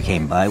waiter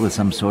came by with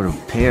some sort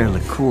of pear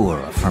liqueur,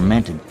 a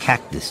fermented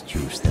cactus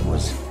juice that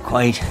was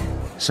quite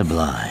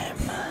sublime.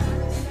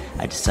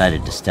 I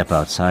decided to step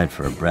outside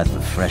for a breath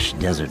of fresh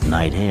desert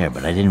night air,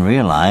 but I didn't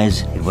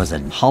realize it was a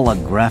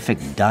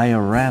holographic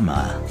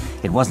diorama.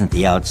 It wasn't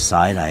the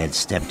outside I had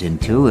stepped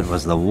into, it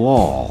was the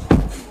wall.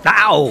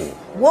 Ow!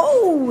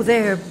 Whoa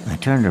there! I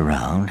turned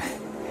around,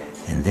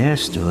 and there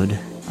stood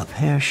a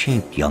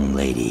pear-shaped young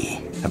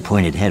lady. Her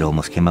pointed head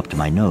almost came up to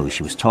my nose.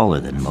 She was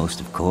taller than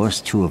most, of course.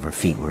 2 of her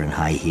feet were in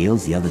high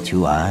heels. The other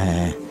 2,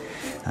 I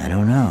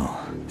don't know.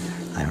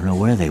 I don't know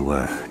where they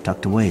were,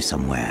 tucked away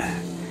somewhere.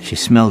 She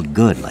smelled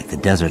good, like the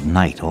desert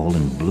night, all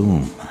in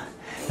bloom.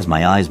 As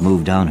my eyes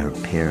moved down her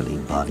pearly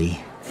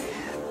body,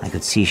 I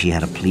could see she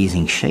had a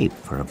pleasing shape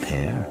for a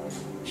pear.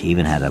 She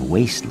even had a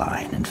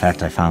waistline. In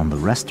fact, I found the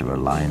rest of her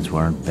lines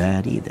weren't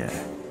bad either.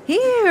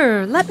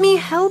 Here, let me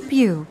help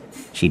you.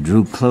 She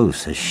drew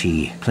close as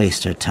she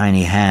placed her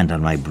tiny hand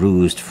on my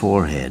bruised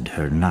forehead.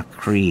 Her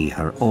nacre,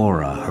 her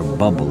aura, her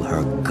bubble,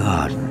 her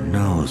God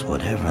knows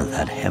whatever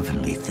that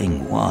heavenly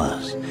thing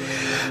was,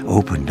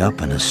 opened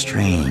up and a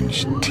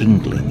strange,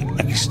 tingling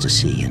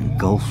ecstasy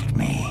engulfed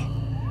me.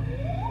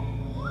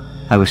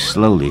 I was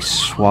slowly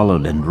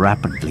swallowed and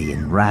rapidly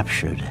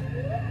enraptured.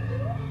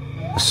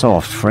 The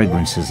soft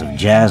fragrances of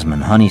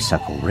jasmine,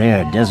 honeysuckle,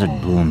 rare desert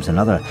blooms, and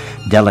other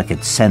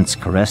delicate scents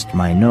caressed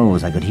my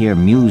nose. I could hear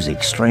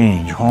music,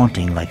 strange,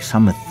 haunting, like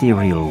some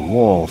ethereal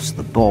waltz.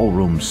 The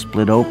ballroom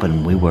split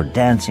open. We were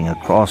dancing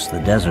across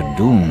the desert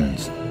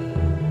dunes.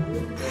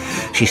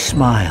 She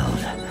smiled.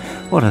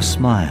 What a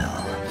smile.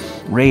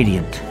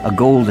 Radiant, a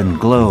golden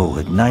glow,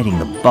 igniting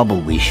the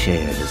bubble we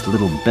shared as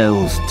little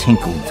bells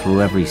tinkled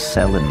through every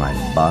cell in my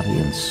body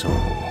and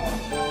soul.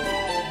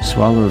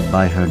 Swallowed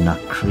by her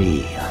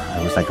nacre,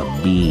 I was like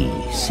a bee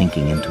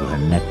sinking into her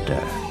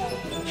nectar.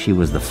 She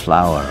was the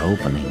flower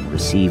opening,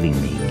 receiving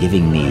me,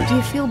 giving me... Do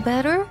you feel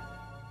better?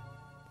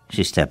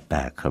 She stepped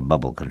back, her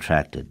bubble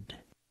contracted.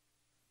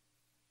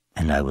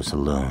 And I was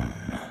alone.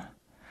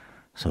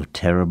 So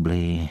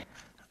terribly,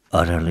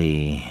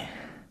 utterly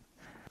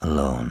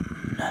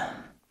alone.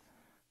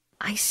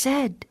 I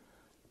said,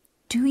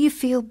 do you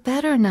feel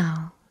better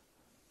now?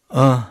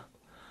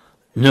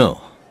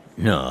 No,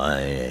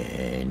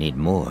 I need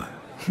more.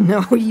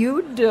 No,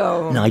 you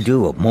don't. No, I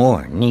do.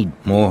 More. Need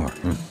more.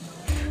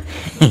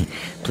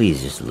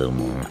 Please, just a little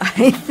more.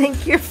 I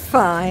think you're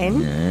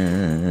fine.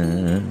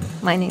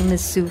 My name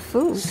is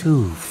Sufu.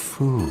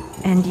 Sufu.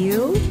 And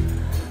you?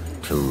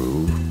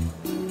 Taru.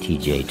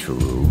 TJ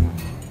Taru.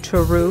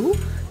 Taru?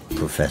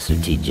 Professor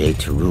TJ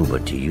Taru,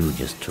 but to you,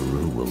 just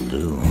Taru will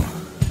do.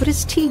 What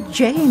does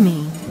TJ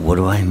mean? What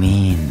do I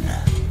mean?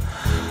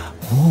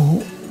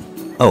 Oh,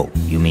 Oh,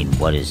 you mean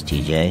what is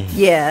TJ?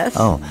 Yes.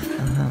 Oh,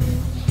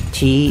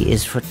 T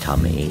is for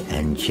tummy,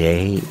 and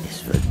J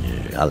is for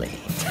jolly.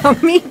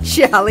 Tummy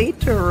Jolly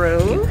True?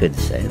 You could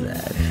say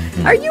that.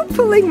 Are you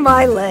pulling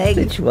my leg?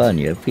 Which one?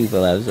 Your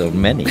people have so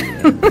many.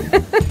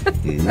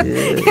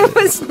 It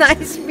was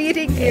nice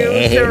meeting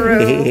you,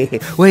 True.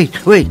 Wait.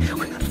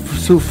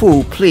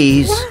 Sufu,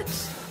 please. What?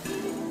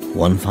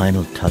 One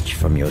final touch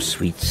from your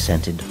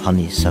sweet-scented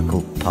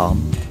honeysuckle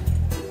palm.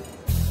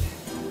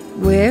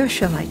 Where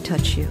shall I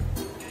touch you?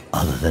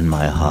 Other than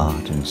my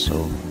heart and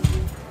soul.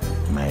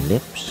 My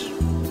lips.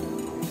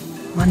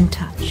 One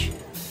touch.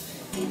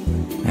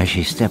 As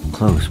she stepped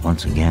close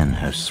once again,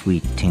 her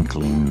sweet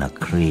tinkling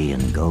nacree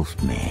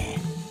engulfed me.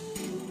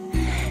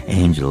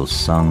 Angels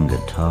sung,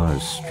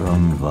 guitars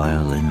strummed,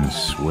 violins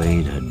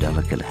swayed. Her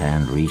delicate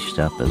hand reached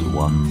up as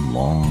one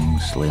long,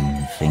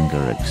 slim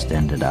finger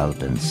extended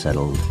out and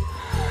settled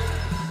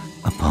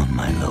upon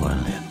my lower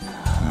lip.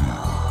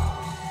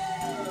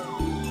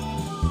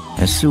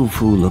 As Su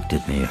Fu looked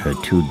at me, her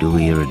two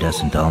dewy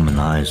iridescent almond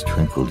eyes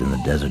twinkled in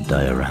the desert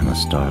diorama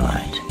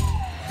starlight.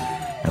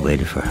 I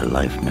waited for her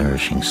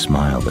life-nourishing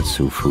smile, but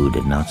Su Fu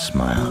did not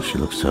smile. She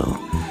looked so...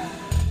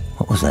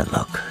 What was that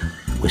look?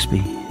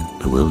 Wispy?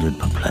 Bewildered?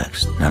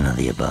 Perplexed? None of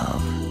the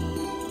above.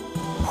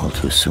 All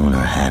too soon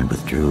her hand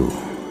withdrew,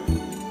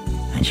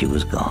 and she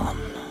was gone.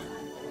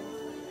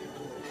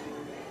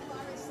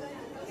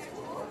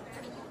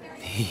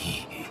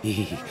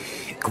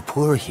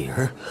 Kapoor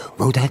here,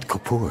 Rodat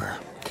Kapoor.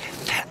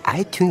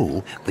 I,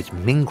 too, was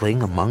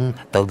mingling among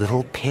the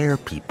little pear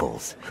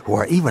peoples, who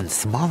are even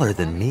smaller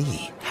than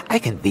me. I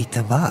can beat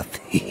them up.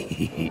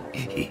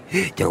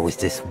 There was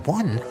this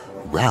one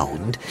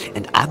round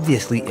and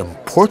obviously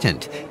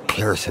important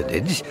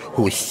personage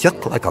who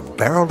shook like a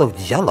barrel of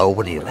jello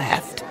when he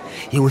left.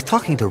 He was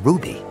talking to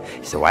Ruby,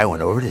 so I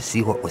went over to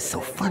see what was so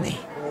funny.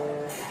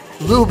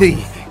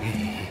 Ruby!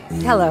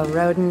 Hello,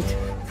 rodent.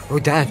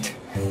 Rodat,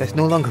 that's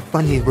no longer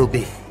funny,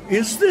 Ruby.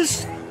 Is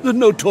this the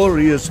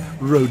notorious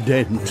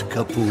Rodent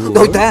Kapoor?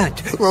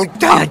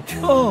 Rodat!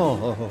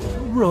 Oh,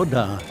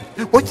 Rodan.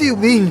 What do you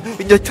mean,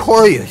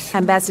 notorious?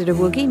 Ambassador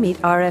Woogie, meet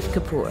R.F.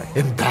 Kapoor.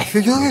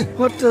 Ambassador?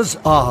 What does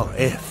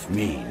RF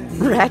mean?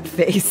 Rat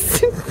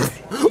face.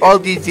 All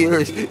these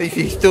years, and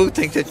she still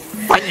thinks it's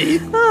funny.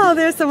 Oh,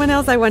 there's someone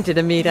else I want you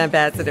to meet,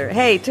 Ambassador.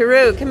 Hey,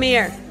 Taru, come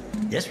here.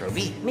 Yes,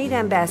 Ruby. Meet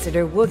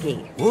Ambassador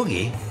Woogie.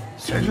 Woogie?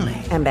 Certainly.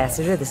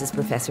 Ambassador, this is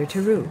Professor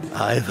Taru.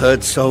 I've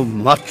heard so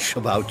much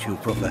about you,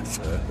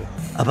 Professor.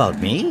 About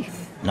me?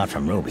 Not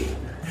from Ruby.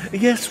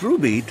 Yes,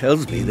 Ruby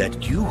tells me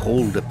that you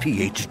hold a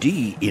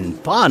PhD in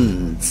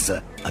puns.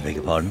 I beg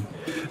your pardon?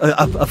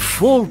 A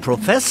full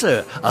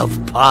professor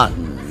of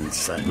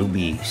puns.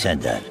 Ruby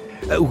said that.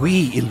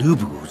 We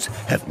Illubus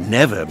have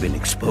never been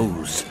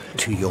exposed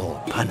to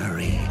your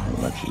punnery.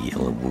 Lucky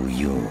Illubu,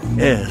 you.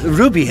 Yes,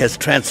 Ruby has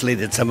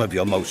translated some of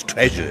your most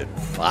treasured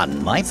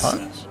puns. My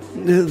puns?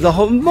 The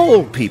whole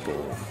mole people.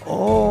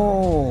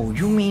 Oh,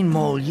 you mean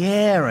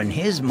Moliere and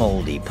his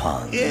moldy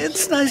puns.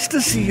 It's nice to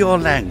see your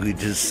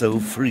language is so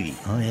free.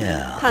 Oh,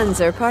 yeah.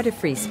 Puns are part of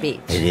free speech.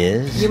 It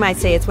is? You might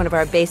say it's one of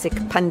our basic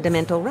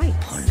fundamental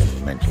rights.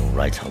 Fundamental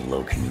rights? How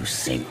low can you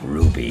sink,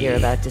 Ruby? You're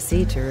about to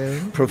see,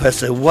 Taru.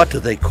 Professor, what do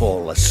they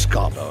call a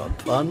scholar of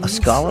puns? A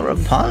scholar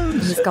of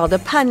puns? He's called a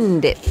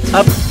pundit.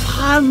 A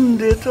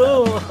pundit,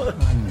 oh.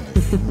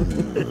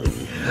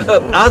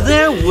 Are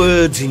there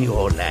words in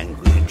your language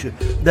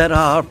that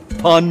are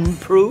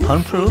pun-proof?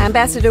 Pun-proof?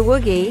 Ambassador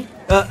Woogie,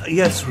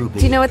 Yes, Ruby.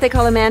 do you know what they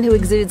call a man who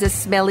exudes a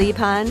smelly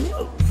pun?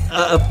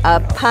 A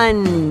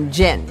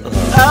pungent.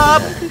 A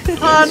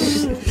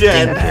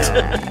pungent.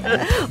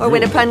 Or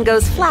when a pun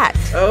goes flat.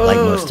 Like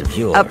most of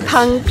yours. A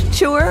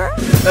puncture.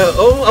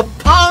 A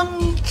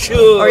puncture.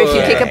 Or if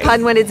you kick a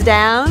pun when it's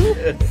down,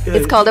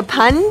 it's called a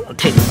pun.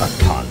 Take a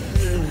pun.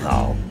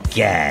 Oh,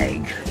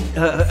 gag.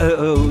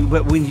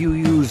 When you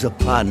use a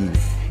pun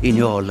in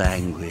your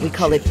language. We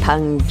call it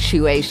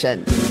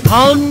punctuation.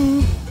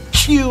 Punctuation.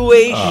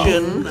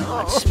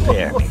 Oh,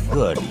 spare me.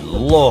 Good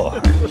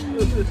Lord.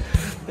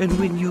 And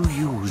when you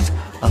use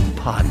a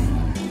pun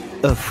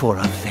for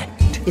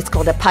effect. It's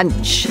called a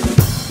punch.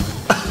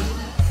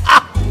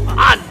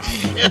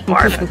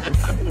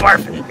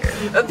 Barfing.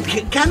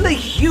 Can the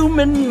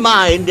human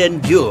mind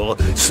endure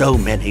so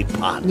many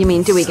puns? You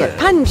mean, do we get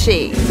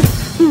punchy?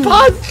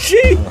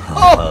 Punchy?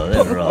 Oh,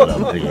 there ought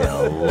to be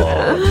a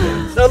law.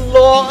 The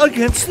law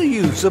against the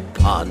use of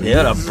puns. They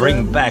ought to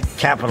bring back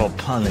capital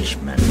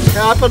punishment.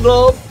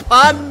 Capital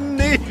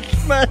punishment.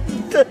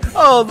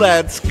 Oh,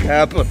 that's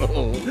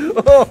capital.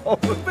 Oh,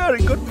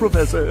 very good,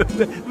 Professor.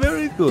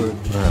 Very good.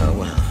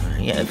 Well,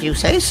 yeah, if you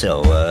say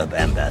so,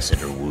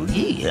 Ambassador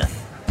Woogie.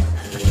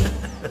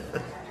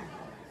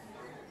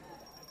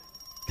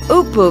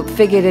 Oop Oop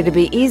figured it'd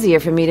be easier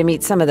for me to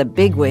meet some of the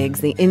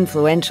bigwigs, the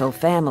influential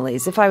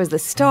families, if I was the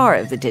star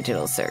of the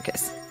digital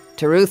circus.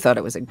 Taru thought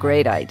it was a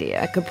great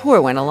idea.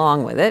 Kapoor went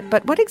along with it,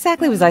 but what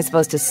exactly was I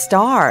supposed to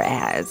star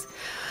as?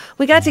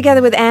 We got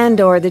together with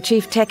Andor, the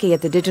chief techie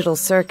at the digital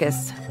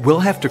circus.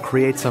 We'll have to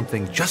create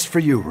something just for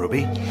you,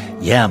 Ruby.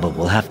 Yeah, but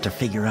we'll have to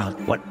figure out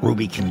what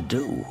Ruby can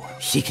do.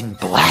 She can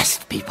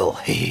blast people.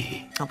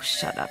 Oh,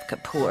 shut up,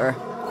 Kapoor.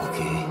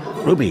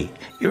 Okay. Ruby,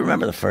 you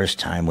remember the first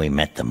time we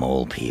met the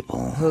mole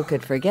people? Who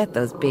could forget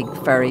those big,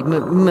 furry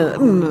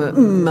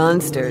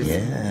monsters?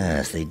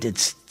 Yes, they did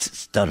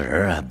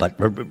stutter, but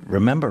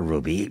remember,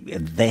 Ruby,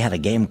 they had a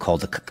game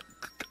called the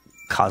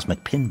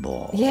Cosmic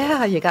Pinball.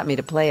 Yeah, you got me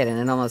to play it and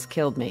it almost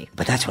killed me.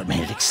 But that's what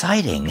made it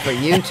exciting. For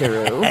you,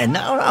 Taru. And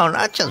no,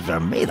 not just for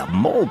me. The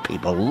mole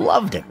people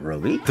loved it,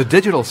 Ruby. The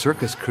digital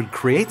circus could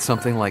create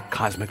something like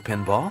Cosmic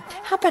Pinball.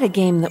 How about a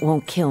game that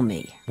won't kill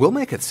me? We'll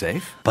make it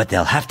safe. But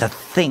they'll have to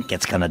think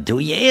it's gonna do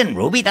you in,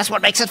 Ruby. That's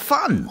what makes it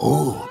fun.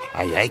 Oh,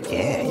 I like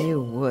that.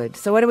 You would.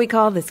 So what do we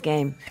call this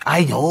game?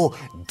 I know.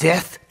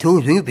 Death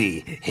to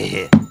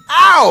Ruby.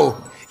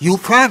 Ow! You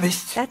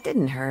promised. That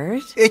didn't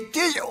hurt. It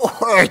did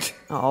hurt.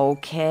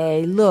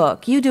 Okay,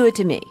 look, you do it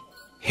to me.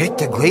 Hit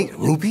the great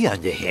Ruby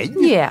on the head?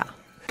 Yeah.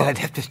 But I'd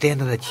have to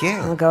stand on a chair.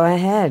 Well, go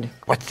ahead.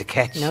 What's the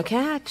catch? No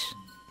catch.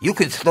 You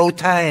can slow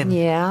time.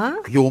 Yeah?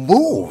 You'll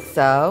move.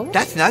 So?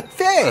 That's not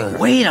fair.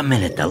 Wait a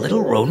minute, the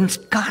little rodent's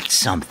got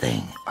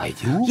something. I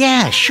do?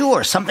 Yeah,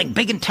 sure, something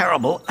big and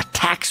terrible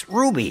attacks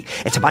Ruby.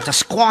 It's about to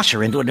squash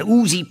her into an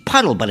oozy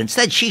puddle, but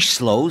instead she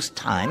slows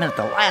time, and at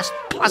the last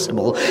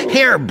possible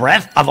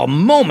hairbreadth of a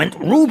moment,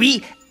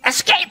 Ruby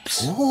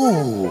escapes.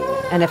 Ooh.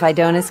 And if I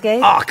don't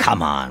escape? Oh,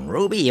 come on,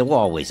 Ruby, you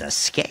always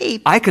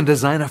escape. I can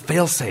design a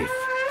failsafe.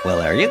 Well,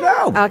 there you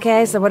go.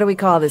 Okay, so what do we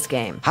call this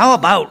game? How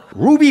about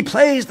Ruby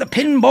plays the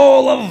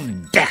pinball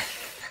of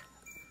death?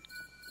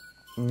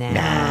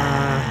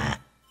 Nah.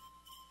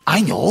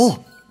 I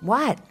know.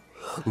 What?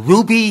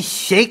 Ruby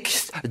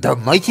shakes the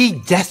mighty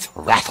death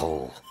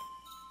rattle.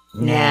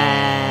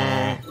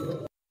 Nah.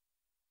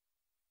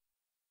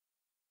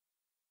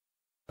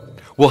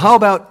 Well, how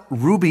about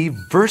Ruby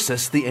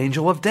versus the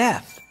Angel of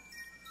Death?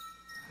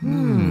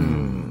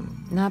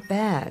 Not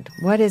bad.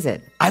 What is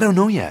it? I don't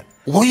know yet.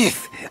 What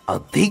if a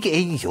big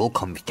angel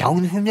comes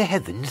down from the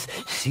heavens,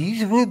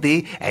 sees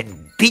Ruby,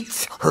 and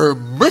beats her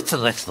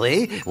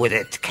mercilessly with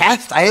its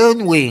cast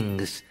iron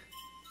wings?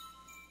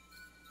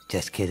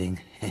 Just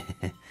kidding.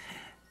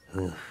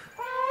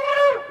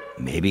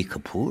 Maybe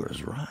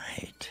Kapoor's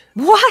right.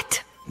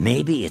 What?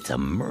 Maybe it's a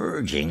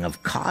merging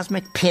of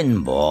Cosmic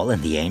Pinball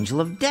and the Angel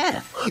of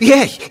Death.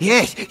 Yes,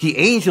 the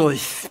angel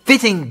is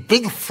spitting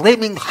big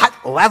flaming hot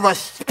lava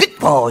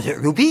spitballs at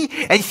Ruby,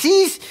 and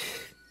she's...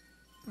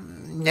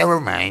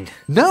 Never mind.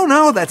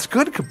 No, that's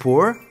good,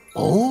 Kapoor.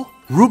 Oh?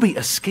 Ruby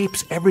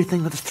escapes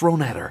everything that's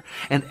thrown at her,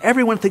 and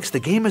everyone thinks the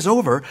game is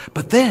over,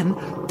 but then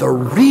the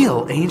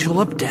real Angel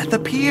of Death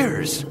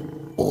appears.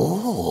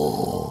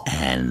 Oh.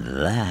 And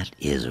that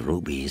is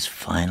Ruby's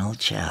final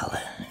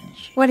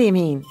challenge. What do you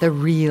mean, the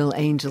real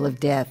Angel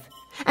of Death?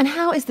 And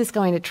how is this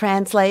going to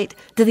translate?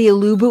 Do the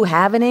Ulubu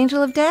have an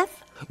Angel of Death?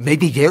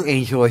 Maybe their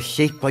angel is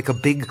shaped like a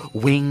big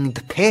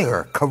winged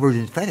pear covered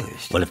in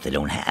feathers. What if they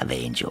don't have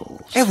angels?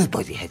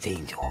 Everybody has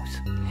angels.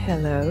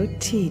 Hello,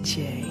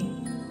 TJ.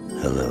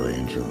 Hello,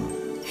 Angel.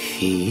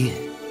 She?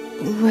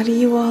 What are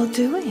you all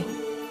doing?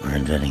 We're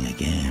inventing a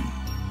game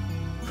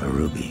for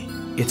Ruby.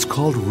 It's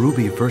called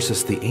Ruby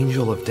versus the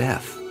Angel of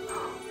Death.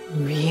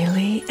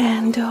 Really,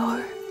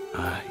 Andor?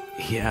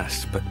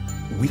 Yes, but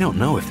we don't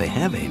know if they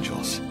have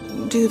angels.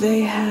 Do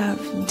they have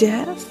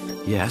death?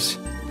 Yes.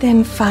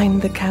 Then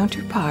find the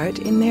counterpart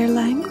in their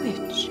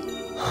language.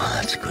 Oh,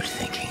 that's good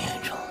thinking,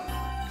 Angel.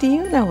 Do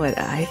you know what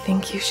I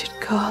think you should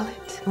call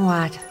it?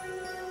 What?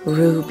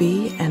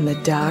 Ruby and the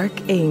Dark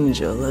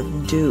Angel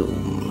of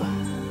Doom.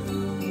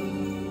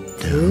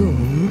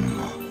 Doom?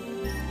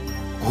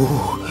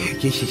 Oh,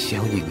 this is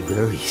sounding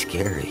very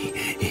scary.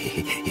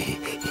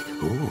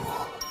 Ooh.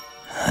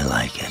 I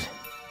like it.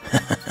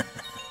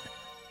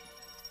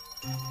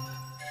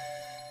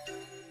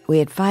 We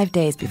had 5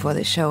 days before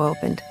the show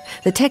opened.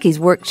 The techies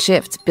worked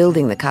shifts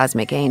building the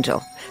Cosmic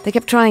Angel. They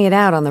kept trying it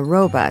out on the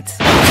robots.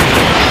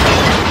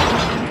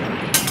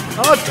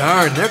 Oh,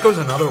 darn, there goes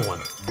another one.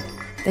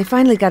 They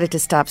finally got it to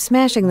stop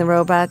smashing the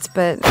robots,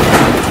 but...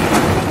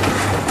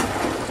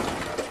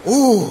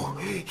 Ooh,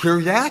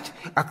 hear that?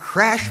 A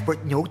crash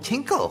but no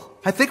tinkle.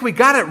 I think we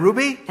got it,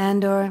 Ruby.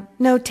 Andor,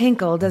 no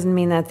tinkle doesn't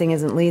mean that thing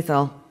isn't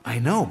lethal. I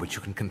know, but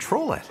you can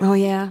control it. Oh,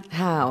 yeah?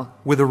 How?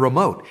 With a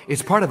remote.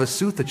 It's part of a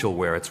suit that you'll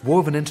wear. It's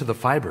woven into the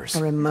fibers.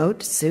 A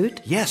remote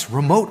suit? Yes,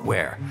 remote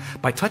wear.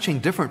 By touching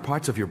different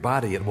parts of your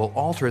body, it will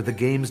alter the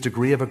game's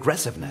degree of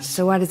aggressiveness.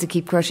 So why does it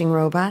keep crushing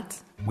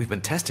robots? We've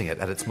been testing it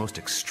at its most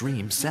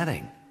extreme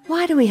setting.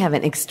 Why do we have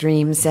an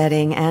extreme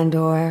setting,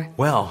 Andor?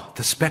 Well,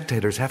 the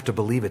spectators have to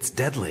believe it's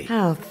deadly.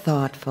 How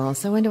thoughtful.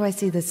 So when do I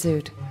see the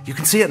suit? You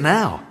can see it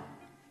now.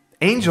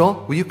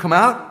 Angel, will you come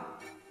out?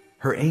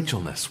 Her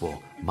angelness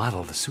will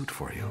model the suit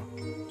for you.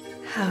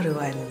 How do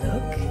I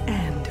look,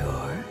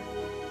 Andor?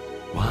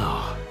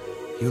 Wow,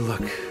 you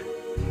look...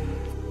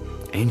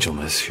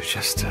 Angelness, you're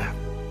just,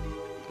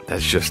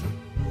 that's just...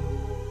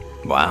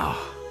 Wow.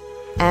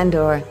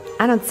 Andor,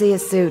 I don't see a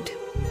suit.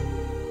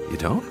 You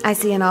don't? I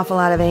see an awful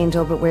lot of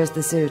Angel, but where's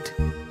the suit?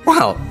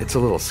 Well, it's a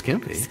little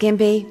skimpy.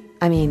 Skimpy?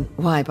 I mean,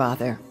 why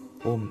bother?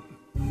 Well,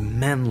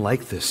 men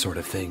like this sort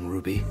of thing,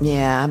 Ruby.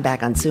 Yeah, I'm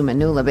back on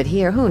Sumanula, but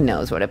here, who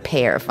knows what a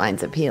pair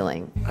finds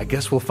appealing? I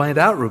guess we'll find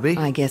out, Ruby.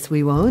 I guess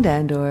we won't,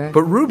 Andor.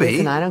 But Ruby...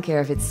 Listen, I don't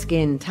care if it's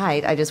skin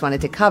tight. I just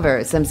wanted to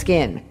cover some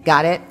skin.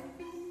 Got it?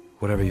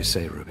 Whatever you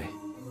say, Ruby.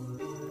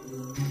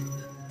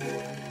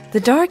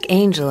 The Dark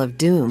Angel of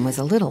Doom was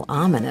a little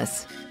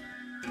ominous.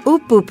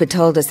 Oop Boop had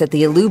told us that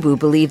the Ilubu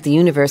believed the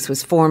universe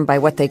was formed by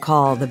what they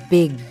call the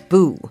Big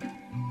Boo.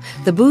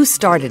 The Boo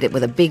started it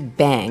with a big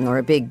bang or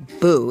a big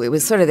boo. It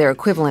was sort of their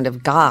equivalent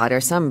of God or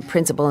some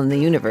principle in the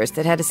universe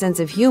that had a sense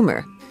of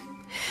humor.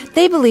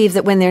 They believe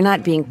that when they're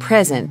not being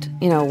present,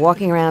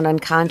 walking around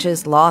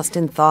unconscious, lost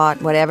in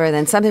thought, whatever,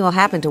 then something will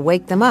happen to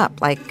wake them up,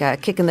 like a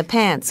kick in the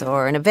pants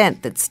or an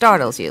event that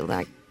startles you,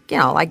 like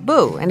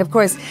Boo. And of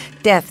course,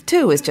 death,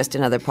 too, is just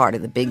another part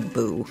of the Big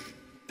Boo.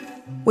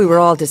 We were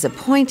all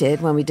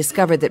disappointed when we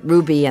discovered that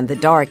Ruby and the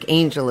Dark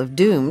Angel of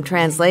Doom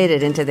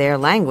translated into their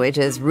language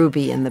as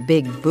Ruby and the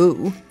Big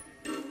Boo.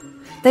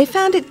 They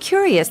found it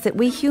curious that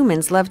we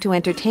humans love to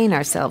entertain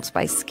ourselves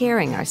by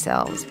scaring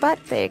ourselves,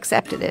 but they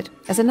accepted it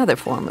as another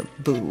form of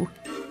boo.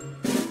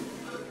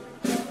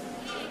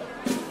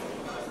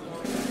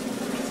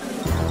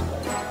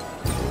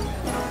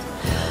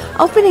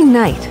 Opening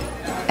night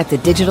at the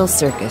Digital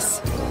Circus.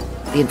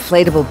 The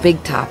inflatable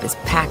big top is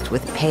packed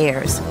with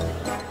pears.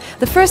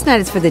 The first night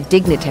is for the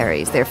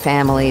dignitaries, their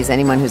families,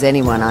 anyone who's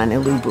anyone on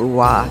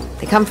Ilubu-Wa.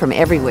 They come from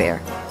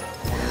everywhere.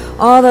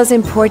 All those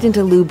important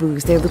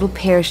Ilubus, their little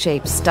pear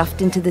shapes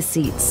stuffed into the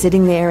seats,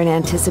 sitting there in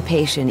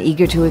anticipation,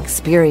 eager to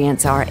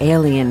experience our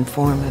alien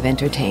form of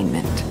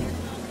entertainment.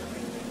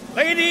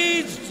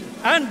 Ladies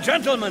and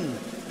gentlemen,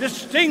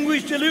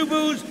 distinguished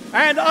Ilubus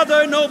and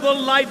other noble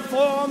life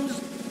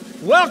forms,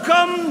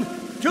 welcome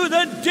to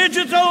the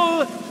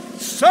Digital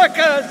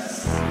Circus!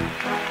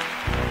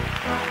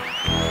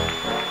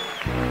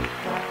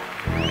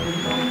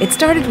 It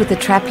started with the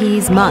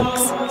trapeze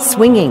monks,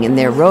 swinging in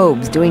their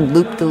robes, doing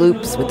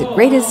loop-the-loops with the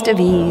greatest of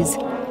ease.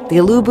 The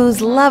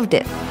Ilubus loved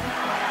it.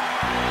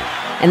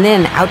 And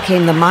then out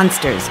came the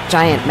monsters,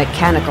 giant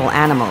mechanical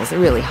animals. They're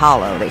really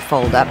hollow, they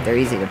fold up, they're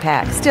easy to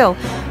pack. Still,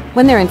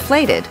 when they're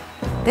inflated,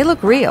 they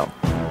look real.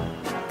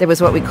 There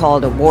was what we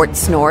called a wart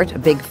snort, a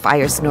big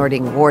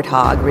fire-snorting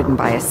warthog ridden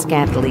by a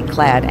scantily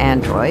clad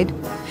android.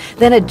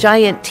 Then a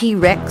giant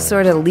T-Rex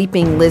sort of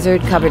leaping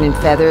lizard covered in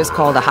feathers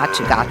called a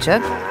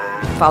hachagacha,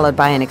 followed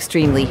by an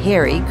extremely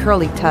hairy,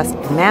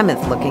 curly-tusked,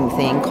 mammoth-looking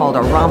thing called a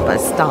Rompa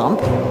Stomp.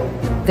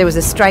 There was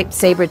a striped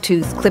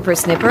saber-toothed clipper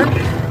snipper,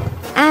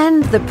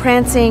 and the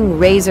prancing,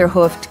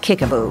 razor-hoofed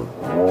kickaboo.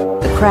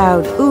 The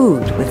crowd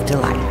oohed with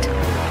delight.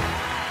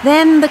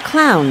 Then the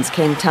clowns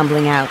came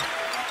tumbling out.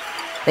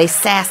 They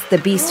sassed the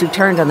beasts who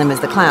turned on them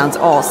as the clowns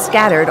all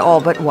scattered, all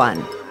but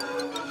one.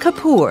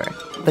 Kapoor,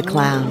 the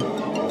clown.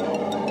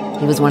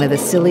 He was one of the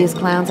silliest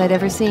clowns I'd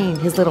ever seen.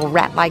 His little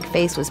rat-like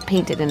face was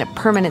painted in a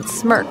permanent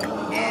smirk.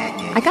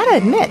 I gotta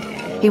admit,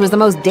 he was the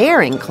most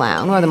daring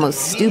clown, or the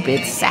most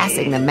stupid,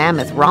 sassing the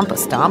mammoth Rompa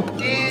Stomp.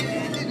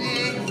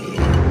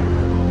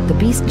 The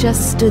beast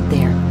just stood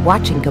there,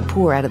 watching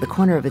Kapoor out of the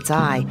corner of its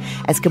eye,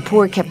 as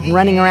Kapoor kept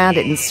running around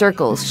it in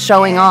circles,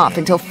 showing off,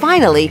 until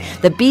finally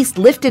the beast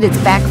lifted its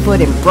back foot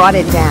and brought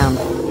it down,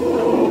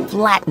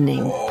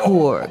 flattening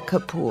poor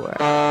Kapoor.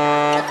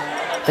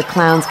 The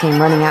clowns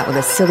came running out with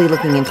a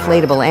silly-looking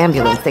inflatable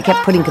ambulance. They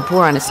kept putting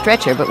Kapoor on a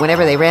stretcher, but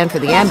whenever they ran for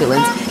the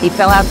ambulance, he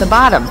fell out the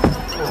bottom.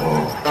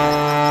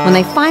 When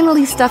they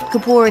finally stuffed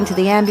Kapoor into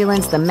the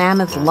ambulance, the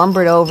mammoth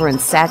lumbered over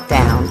and sat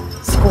down,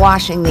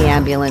 squashing the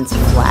ambulance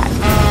flat.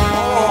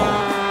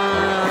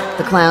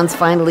 The clowns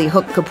finally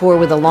hooked Kapoor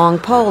with a long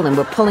pole and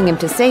were pulling him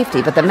to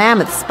safety, but the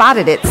mammoth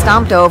spotted it,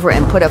 stomped over,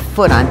 and put a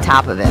foot on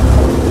top of him.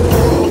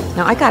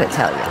 Now, I gotta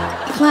tell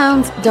you,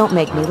 clowns don't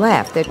make me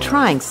laugh. They're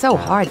trying so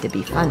hard to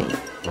be funny.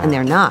 And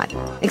they're not.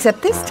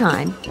 Except this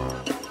time,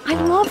 I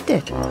loved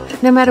it.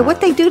 No matter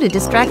what they do to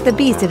distract the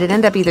beast, it'd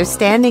end up either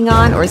standing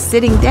on or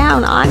sitting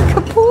down on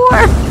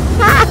Kapoor.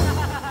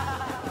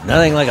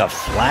 Nothing like a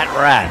flat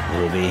rat,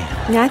 Ruby.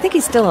 Yeah, I think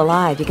he's still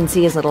alive. You can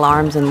see his little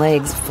arms and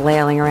legs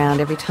flailing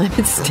around every time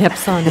it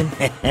steps on him.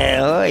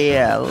 Oh,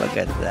 yeah, look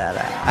at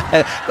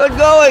that. Good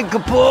going,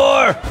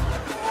 Kapoor!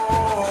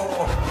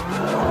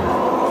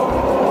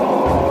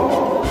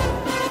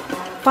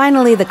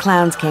 Finally, the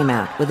clowns came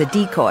out with a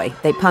decoy.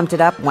 They pumped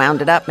it up,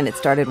 wound it up, and it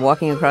started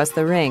walking across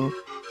the ring.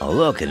 Oh,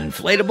 look, an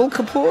inflatable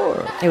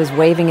Kapoor. It was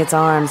waving its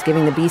arms,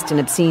 giving the beast an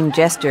obscene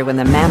gesture when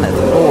the mammoth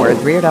roared,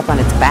 reared up on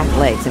its back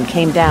legs, and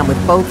came down with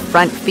both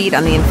front feet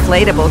on the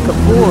inflatable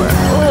Kapoor.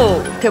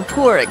 Oh,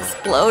 Kapoor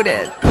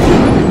exploded.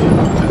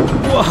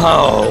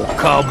 Whoa,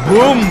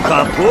 kaboom,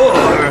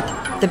 Kapoor!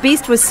 The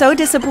beast was so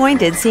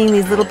disappointed seeing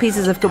these little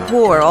pieces of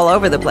Kapoor all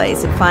over the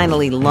place, it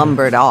finally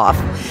lumbered off.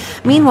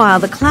 Meanwhile,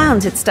 the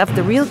clowns had stuffed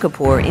the real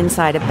Kapoor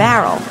inside a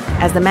barrel.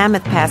 As the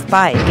mammoth passed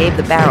by, it gave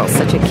the barrel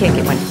such a kick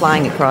it went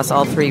flying across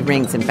all three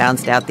rings and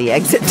bounced out the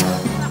exit.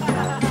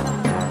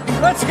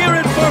 Let's hear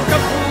it for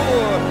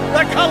Kapoor,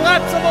 the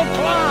collapsible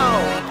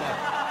clown!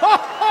 Ha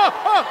ha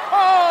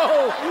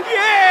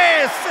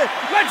Yes!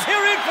 Let's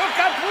hear it for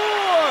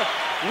Kapoor!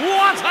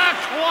 What a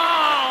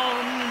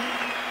clown!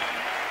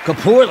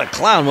 Kapoor the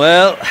clown,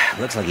 well,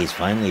 looks like he's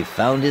finally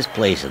found his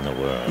place in the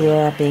world.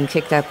 Yeah, being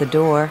kicked out the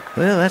door.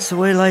 Well, that's the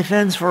way life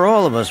ends for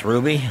all of us,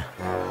 Ruby.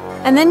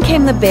 And then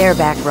came the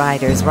bareback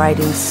riders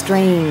riding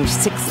strange,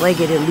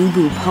 six-legged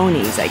Ilubu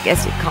ponies, I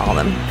guess you'd call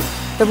them.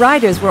 The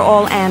riders were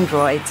all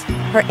androids.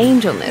 Her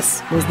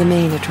angelness was the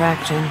main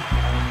attraction.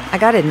 I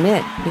gotta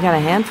admit, you got a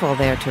handful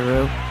there,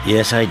 Teru.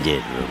 Yes, I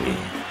did, Ruby.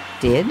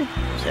 Did?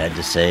 Sad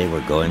to say,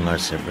 we're going our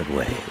separate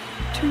ways.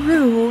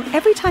 Teru,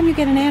 every time you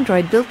get an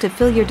android built to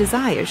fill your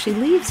desires, she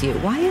leaves you.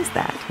 Why is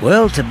that?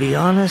 Well, to be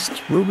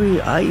honest,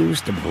 Ruby, I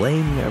used to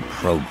blame their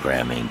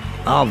programming.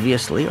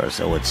 Obviously, or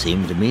so it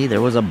seemed to me,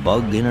 there was a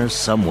bug in her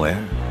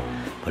somewhere.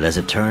 But as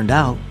it turned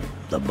out,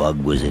 the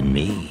bug was in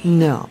me.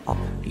 No.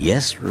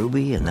 Yes,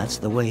 Ruby, and that's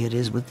the way it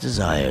is with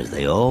desires.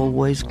 They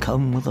always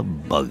come with a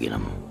bug in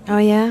them. Oh,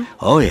 yeah?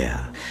 Oh,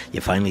 yeah. You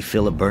finally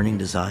feel a burning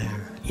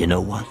desire. You know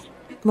what?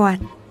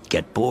 What?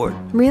 Get bored.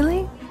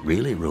 Really?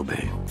 Really,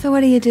 Ruby. So what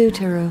do you do,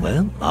 Teru?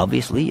 Well,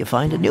 obviously you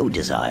find a new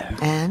desire.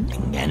 And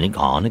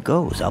on it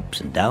goes,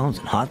 ups and downs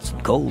and hots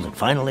and colds, and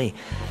finally,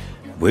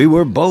 we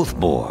were both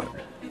bored.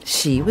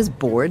 She was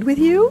bored with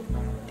you?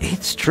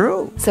 It's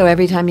true. So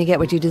every time you get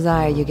what you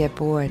desire, you get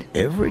bored?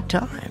 Every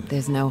time.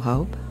 There's no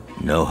hope?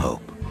 No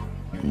hope.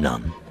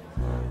 None.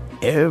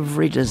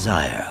 Every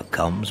desire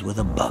comes with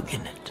a bug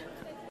in it.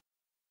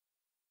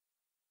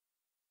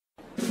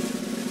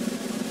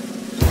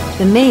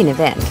 The main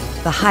event,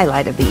 the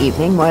highlight of the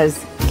evening,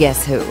 was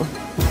Guess Who?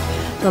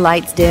 The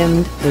lights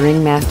dimmed, the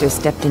ringmaster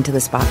stepped into the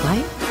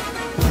spotlight.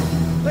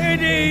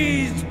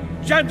 Ladies,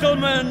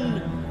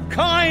 gentlemen,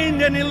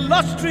 kind and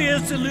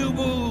illustrious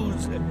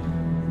Ilubus,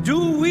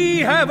 do we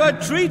have a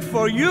treat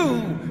for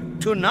you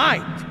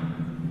tonight?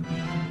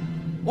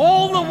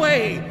 All the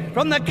way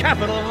from the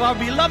capital of our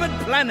beloved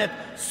planet,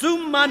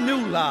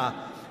 Sumanula,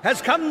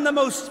 has come the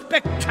most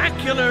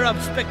spectacular of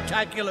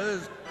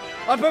spectaculars,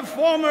 a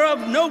performer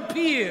of no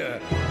peer,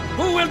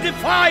 who will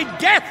defy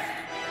death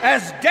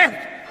as death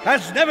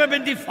has never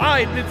been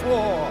defied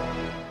before.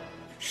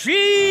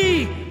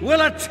 She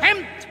will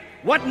attempt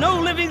what no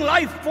living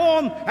life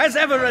form has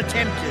ever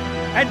attempted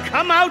and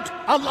come out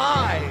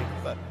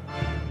alive.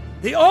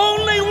 The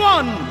only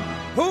one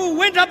who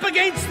went up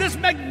against this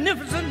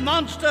magnificent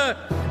monster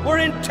were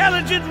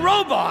intelligent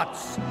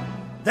robots.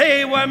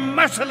 They were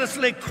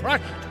mercilessly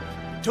crushed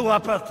to a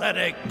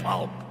pathetic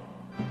pulp.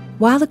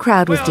 While the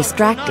crowd was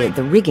distracted,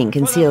 the rigging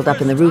concealed up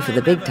in the roof of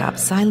the big top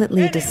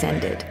silently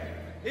descended.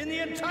 In the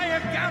entire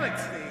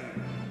galaxy.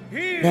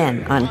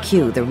 Then, on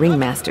cue, the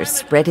ringmaster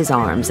spread his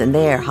arms, and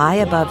there, high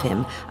above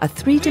him, a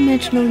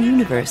three-dimensional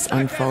universe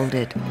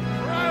unfolded.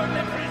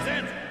 Proudly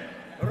present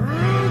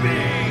Ruby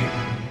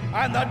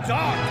and the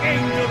Dark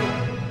Angel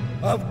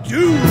of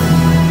Doom.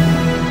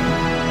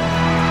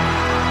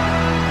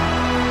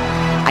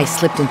 I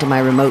slipped into my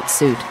remote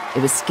suit.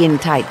 It was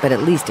skin-tight, but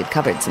at least it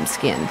covered some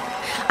skin.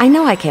 I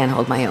know I can't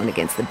hold my own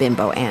against the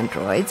bimbo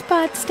androids,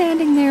 but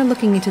standing there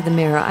looking into the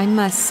mirror, I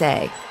must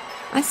say,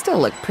 I still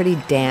look pretty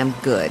damn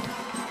good.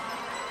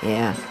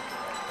 Yeah,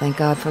 thank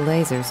God for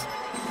lasers.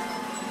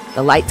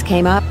 The lights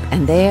came up,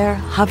 and there,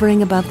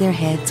 hovering above their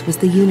heads, was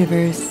the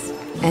universe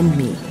and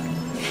me.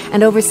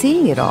 And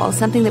overseeing it all,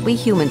 something that we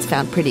humans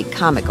found pretty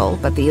comical,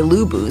 but the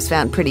Ilubus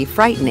found pretty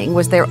frightening,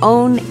 was their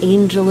own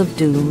Angel of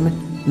Doom,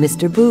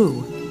 Mr.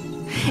 Boo.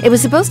 It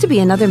was supposed to be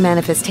another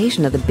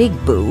manifestation of the Big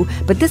Boo,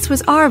 but this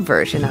was our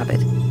version of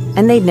it.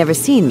 And they'd never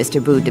seen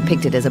Mr. Boo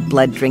depicted as a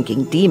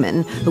blood-drinking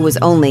demon who was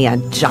only a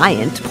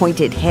giant,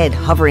 pointed head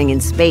hovering in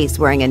space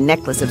wearing a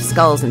necklace of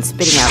skulls and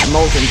spitting out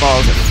molten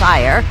balls of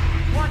fire.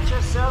 Watch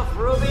yourself,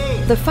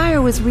 Ruby! The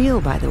fire was real,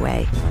 by the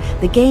way.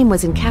 The game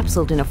was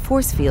encapsulated in a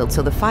force field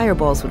so the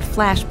fireballs would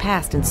flash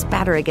past and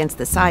spatter against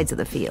the sides of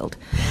the field.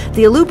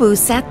 The Ilubus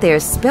sat there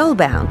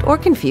spellbound, or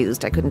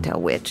confused, I couldn't tell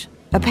which.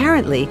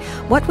 Apparently,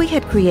 what we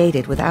had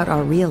created without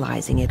our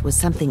realizing it was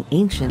something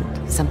ancient,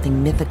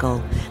 something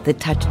mythical,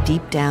 that touched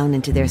deep down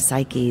into their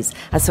psyches,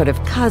 a sort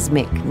of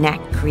cosmic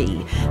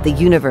Nakri, the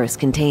universe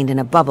contained in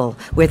a bubble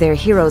where their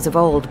heroes of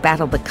old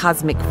battled the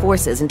cosmic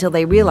forces until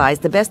they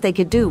realized the best they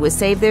could do was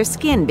save their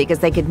skin because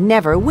they could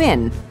never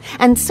win.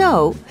 And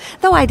so,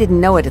 though I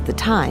didn't know it at the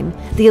time,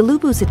 the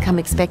Ilubus had come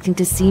expecting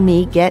to see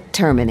me get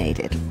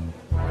terminated.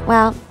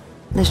 Well,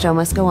 the show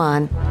must go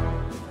on.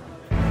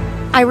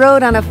 I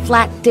rode on a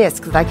flat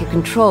disc that I could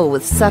control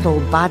with subtle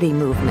body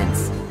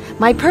movements.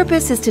 My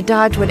purpose is to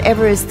dodge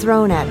whatever is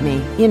thrown at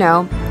me, you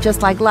know,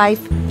 just like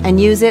life, and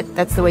use it,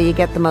 that's the way you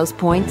get the most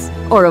points,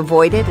 or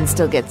avoid it and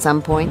still get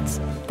some points.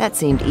 That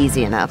seemed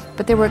easy enough,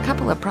 but there were a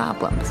couple of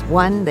problems.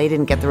 One, they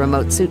didn't get the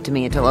remote suit to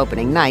me until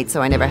opening night,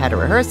 so I never had a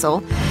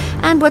rehearsal,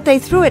 and what they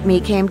threw at me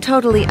came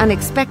totally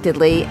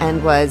unexpectedly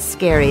and was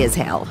scary as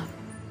hell.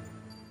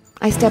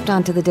 I stepped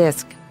onto the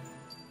disc.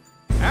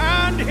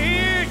 And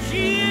here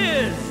she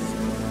is,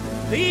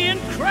 the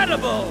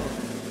incredible,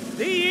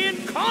 the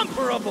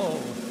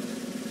incomparable,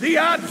 the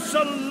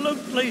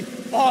absolutely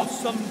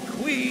awesome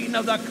queen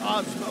of the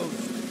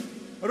cosmos,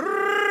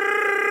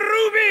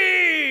 Ruby!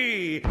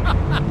 Ruby.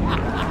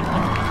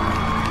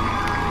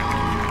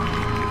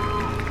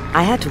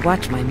 I had to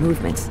watch my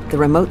movements. The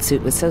remote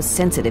suit was so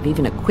sensitive,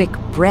 even a quick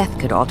breath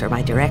could alter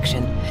my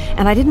direction.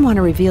 And I didn't want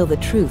to reveal the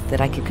truth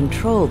that I could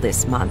control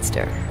this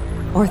monster.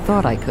 Or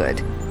thought I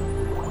could.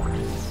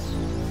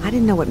 I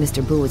didn't know what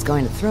Mr. Boo was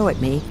going to throw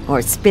at me,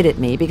 or spit at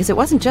me, because it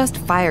wasn't just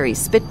fiery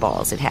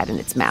spitballs it had in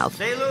its mouth.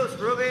 Stay loose,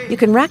 Ruby. You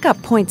can rack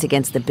up points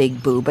against the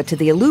Big Boo, but to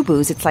the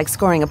Ilubus, it's like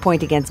scoring a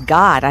point against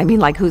God. I mean,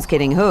 like who's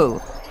kidding who?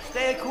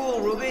 Stay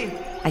cool, Ruby.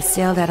 I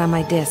sailed out on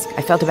my disc.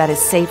 I felt about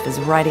as safe as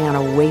riding on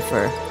a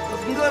wafer.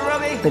 Looking good,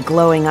 Ruby. The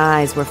glowing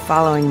eyes were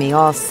following me,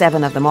 all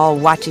 7 of them, all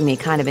watching me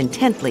kind of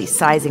intently,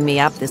 sizing me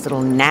up, this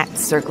little gnat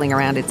circling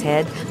around its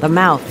head. The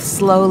mouth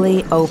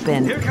slowly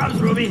opened. Here comes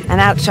Ruby. And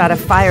out shot a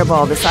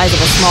fireball the size of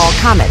a small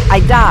comet. I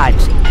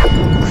dodged.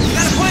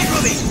 Got a point,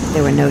 Ruby.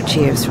 There were no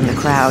cheers from the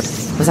crowd.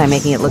 Was I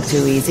making it look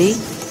too easy?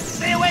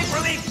 Stay away,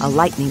 Ruby. A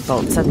lightning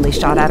bolt suddenly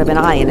shot out of an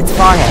eye in its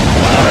forehead.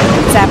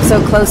 It zapped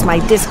so close my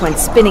disc went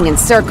spinning in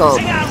circles.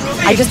 Hang on,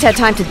 Ruby. I just had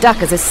time to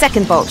duck as a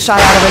second bolt shot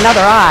out of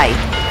another eye.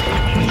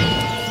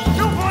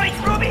 2 points,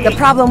 Ruby. The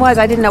problem was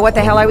I didn't know what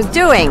the hell I was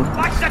doing.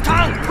 Watch the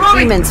tongue, Ruby.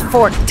 Demon's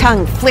forked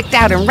tongue flicked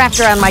out and wrapped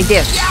around my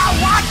disc,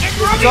 Yeah, watch it,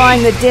 Ruby.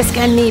 drawing the disc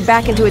and me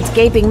back into its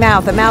gaping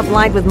mouth, a mouth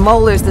lined with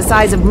molars the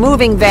size of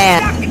moving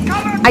vans.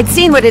 I'd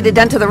seen what it had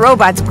done to the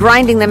robots,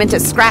 grinding them into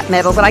scrap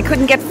metal, but I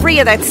couldn't get free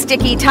of that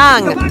sticky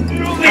tongue.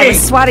 I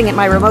was swatting at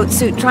my remote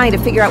suit, trying to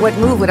figure out what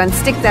move would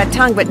unstick that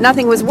tongue, but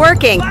nothing was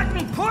working.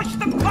 Button, push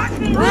the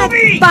button, That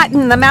Ruby.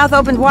 button! The mouth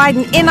opened wide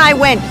and in I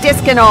went,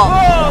 disc and all.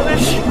 Oh,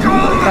 let's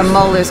go. The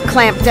molars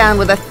clamped down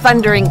with a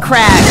thundering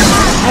crash.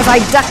 As I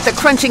ducked the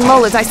crunching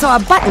molars, I saw a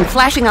button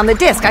flashing on the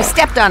disc. I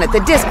stepped on it. The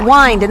disc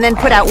whined and then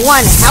put out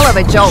one hell of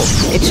a jolt.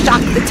 It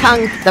shocked the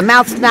tongue, the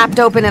mouth snapped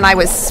open, and I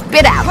was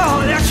spit out.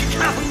 Oh, there she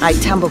comes. I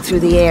tumbled through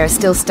the air,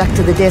 still stuck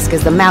to the disc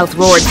as the mouth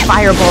roared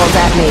fireballs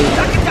at me.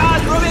 Duck and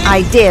dodge, Ruby.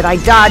 I did. I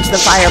dodged the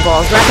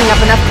fireballs, racking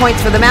up enough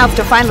points for the mouth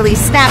to finally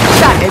snap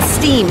shut as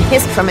steam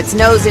hissed from its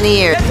nose and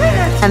ears.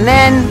 And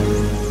then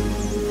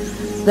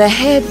the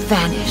head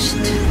vanished.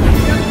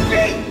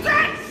 Beat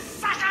that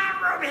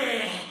sucker,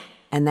 Ruby.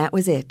 And that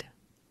was it.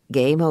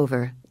 Game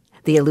over.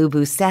 The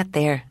Ilubu sat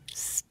there,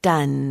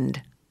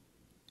 stunned.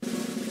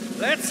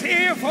 Let's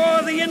hear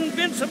for the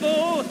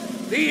invincible,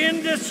 the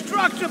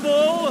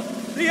indestructible,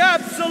 the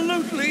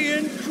absolutely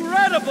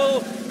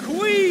incredible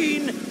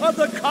queen of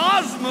the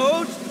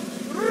cosmos,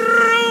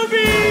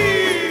 Ruby!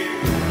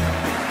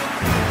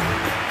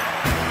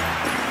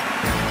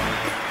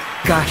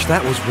 Gosh,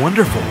 that was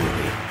wonderful,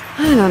 Ruby.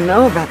 I don't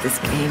know about this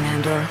game,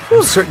 Andor.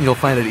 I'm certain you'll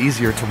find it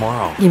easier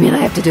tomorrow. You mean I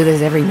have to do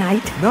this every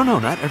night? No,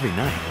 not every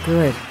night.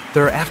 Good.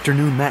 There are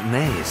afternoon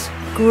matinees.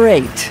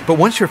 Great. But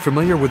once you're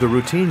familiar with the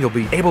routine, you'll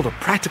be able to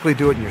practically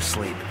do it in your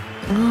sleep.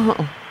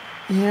 Oh,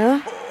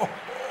 yeah?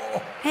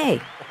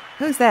 Hey,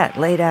 who's that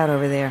laid out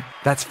over there?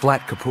 That's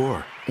Flat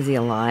Kapoor. Is he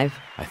alive?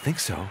 I think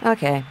so.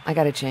 Okay, I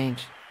gotta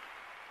change.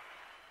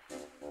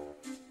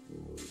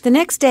 The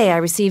next day, I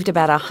received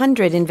about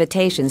 100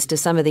 invitations to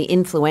some of the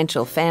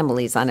influential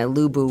families on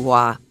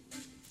Ilubu-Wa.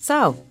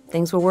 So,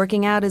 things were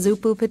working out as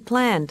Upoop had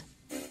planned.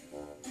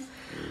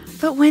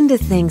 But when do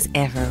things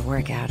ever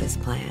work out as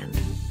planned?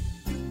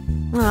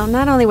 Well,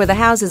 not only were the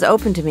houses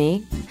open to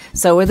me,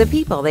 so were the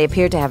people. They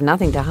appeared to have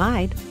nothing to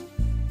hide.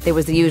 There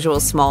was the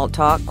usual small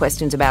talk,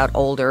 questions about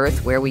old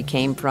Earth, where we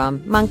came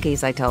from.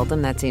 Monkeys, I told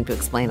them. That seemed to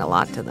explain a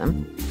lot to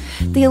them.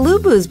 The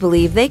Ilubus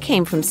believed they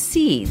came from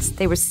seeds.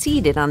 They were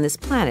seeded on this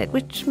planet,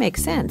 which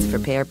makes sense for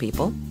pear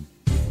people.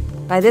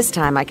 By this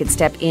time, I could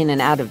step in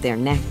and out of their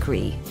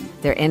nakri,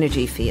 their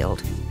energy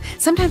field.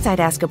 Sometimes I'd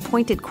ask a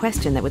pointed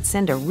question that would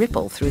send a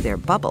ripple through their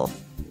bubble.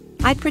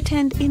 I'd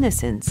pretend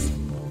innocence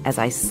as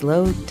I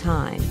slowed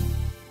time.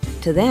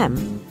 To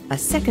them, a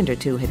second or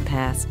two had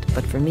passed,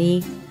 but for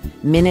me,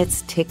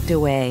 minutes ticked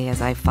away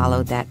as I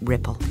followed that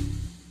ripple.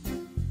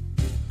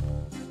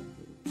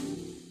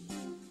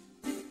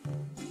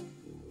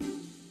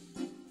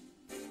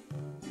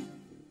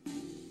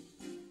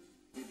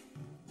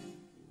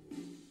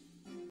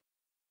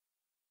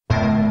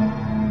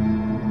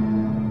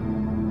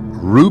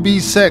 Ruby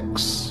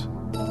 6.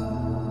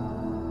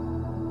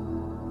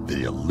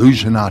 The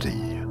Illusionati.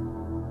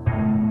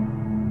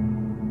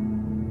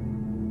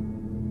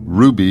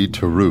 Ruby,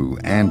 Taru,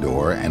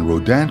 Andor, and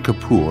Rodan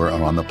Kapoor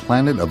are on the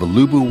planet of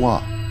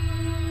Ilubu-Wa.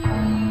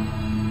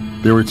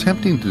 They're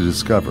attempting to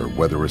discover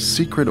whether a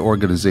secret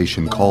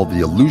organization called the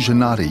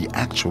Illusionati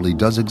actually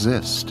does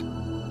exist.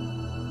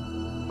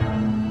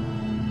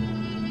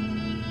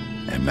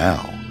 And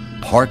now,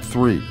 Part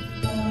 3.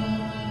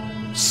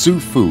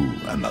 Sufu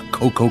and the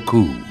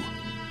Kokoku.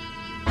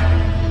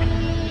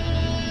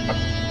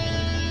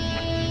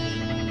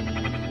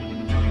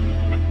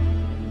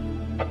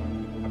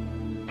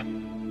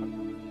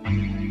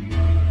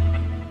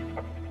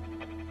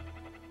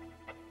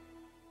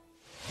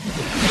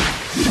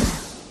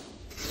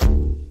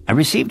 I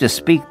received a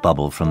speak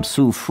bubble from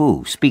Su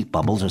Fu. Speak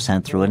bubbles are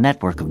sent through a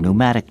network of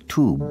pneumatic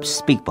tubes.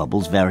 Speak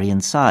bubbles vary in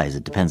size.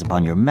 It depends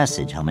upon your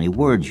message, how many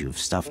words you've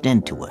stuffed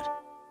into it.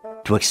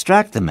 To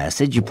extract the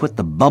message, you put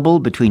the bubble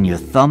between your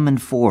thumb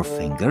and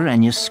forefinger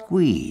and you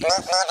squeeze.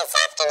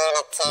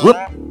 Whoop!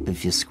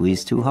 If you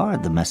squeeze too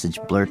hard, the message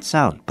blurts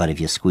out. But if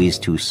you squeeze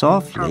too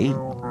softly,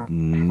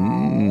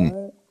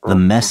 the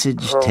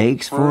message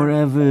takes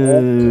forever.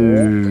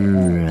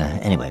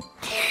 Anyway,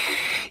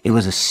 it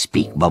was a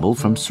speak bubble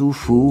from Su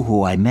Fu,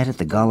 who I met at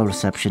the gala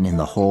reception in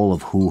the Hall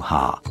of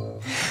Hoo-Ha.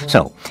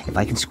 So, if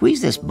I can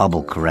squeeze this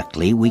bubble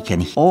correctly, we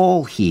can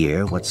all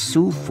hear what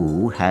Su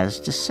Fu has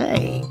to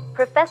say.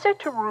 Professor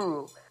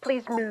Teru,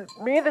 please meet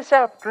me this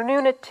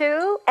afternoon at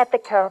 2 at the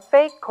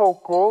Cafe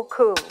Coco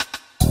Coo.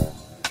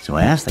 So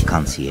I asked the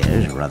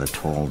concierge, a rather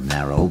tall,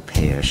 narrow,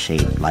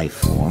 pear-shaped life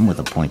form with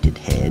a pointed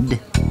head,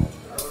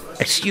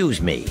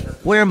 "Excuse me,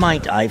 where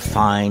might I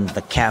find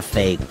the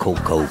Cafe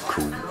Coco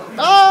Coo?"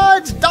 Oh,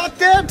 it's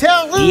Dr.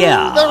 Teru,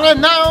 Yeah. the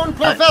renowned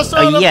professor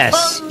of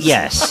yes,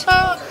 yes.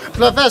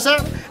 Professor,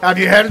 have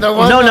you heard the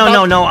one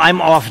No,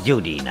 I'm off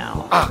duty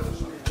now.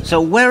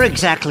 So where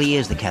exactly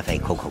is the Cafe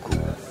Coco Coo?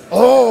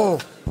 Oh,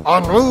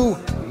 en Rue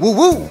Woo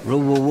Woo. Rue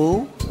Woo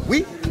Woo?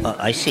 Oui.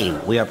 I see.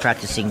 We are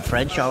practicing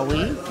French, are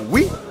we?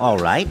 Oui. All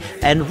right.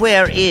 And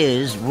where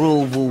is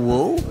Rue Woo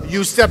Woo?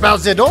 You step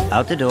out the door,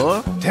 Out the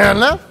door. turn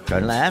left,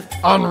 Turn left.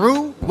 en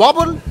Rue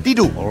Wobble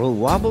Didoo. Rue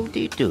Wobble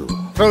Dee Doo.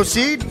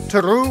 Proceed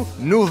to Rue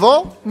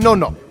Nouveau No.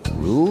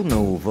 Rue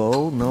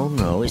Nouveau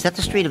No. Is that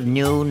the street of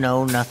new,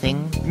 no,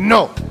 nothing?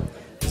 No.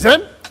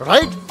 Then,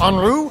 right on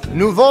Rue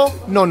Nouveau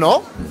No.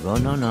 Nouveau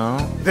No.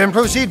 Then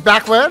proceed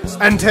backwards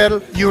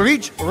until you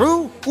reach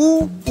Rue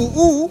Ooh.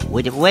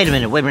 Wait a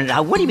minute. What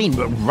do you mean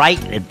right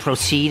and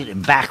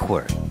proceed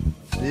backward?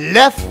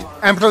 Left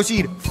and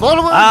proceed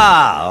forward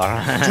All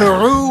right. to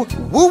Rue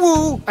Woo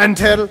Woo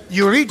until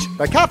you reach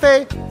the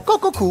Cafe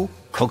Coco Coo.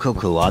 Coco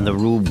Coo on the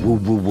Rue Woo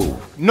Woo Woo.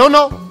 No.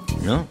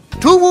 No?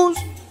 2 woos.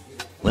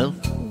 Well,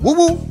 Woo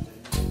Woo.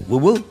 woo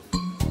woo.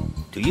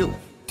 To you.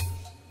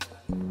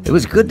 It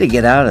was good to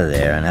get out of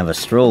there and have a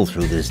stroll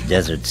through this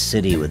desert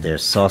city with their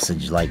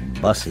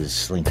sausage-like buses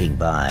slinking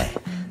by.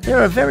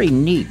 They're a very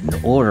neat and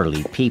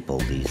orderly people,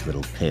 these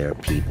little pear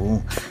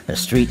people. Their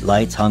street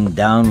lights hung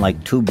down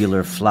like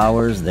tubular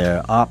flowers.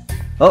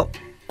 Oh,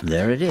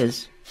 there it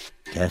is.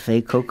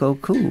 Cafe Coco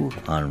Coo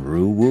on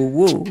Rue Woo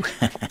Woo.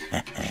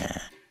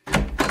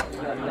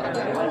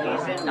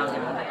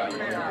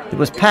 It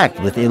was packed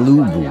with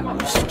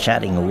Ilubus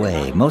chatting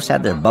away. Most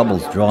had their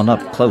bubbles drawn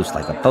up close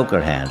like a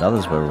poker hand.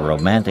 Others were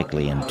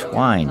romantically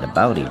entwined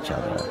about each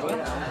other.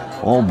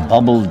 All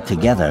bubbled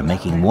together,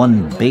 making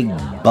one big,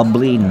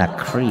 bubbly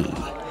nacree.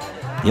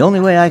 The only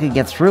way I could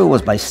get through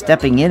was by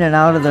stepping in and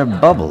out of their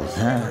bubbles.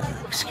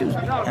 Excuse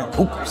me.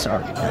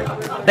 Sorry.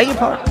 Beg your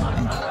pardon.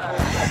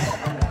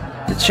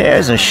 The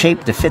chairs are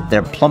shaped to fit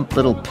their plump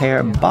little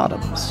pear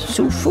bottoms.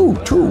 Su Fu,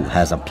 too,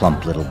 has a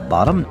plump little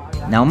bottom.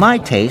 Now, my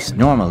taste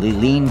normally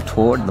leaned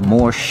toward the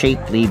more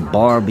shapely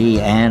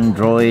Barbie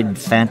android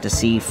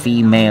fantasy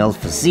female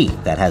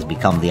physique that has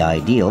become the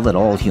ideal that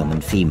all human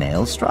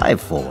females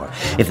strive for.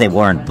 If they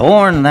weren't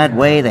born that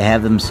way, they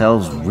have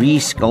themselves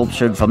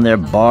re-sculptured from their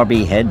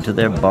Barbie head to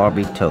their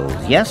Barbie toes.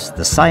 Yes,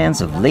 the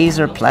science of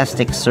laser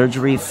plastic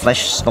surgery,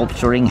 flesh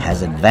sculpturing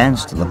has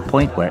advanced to the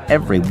point where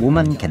every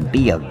woman can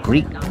be a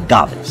Greek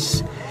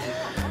goddess.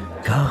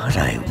 God,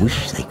 I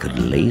wish they could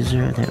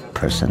laser their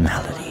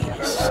personalities.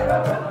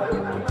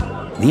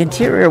 The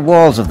interior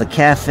walls of the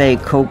Cafe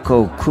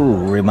Coco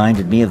Coo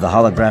reminded me of the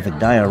holographic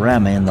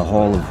diorama in the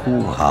Hall of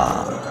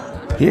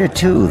Hoo-Ha. Here,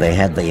 too, they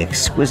had the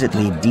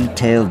exquisitely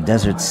detailed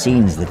desert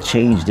scenes that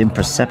changed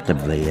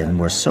imperceptibly and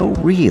were so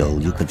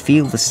real you could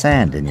feel the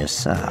sand in your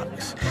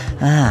socks.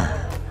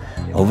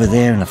 Over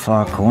there in the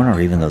far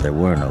corner, even though there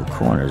were no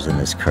corners in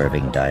this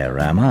curving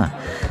diorama,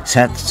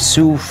 sat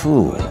Su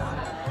Fu.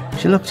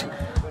 She looked...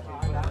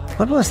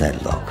 What was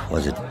that look?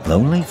 Was it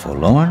lonely,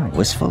 forlorn,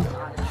 wistful?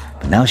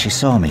 But now she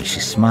saw me, she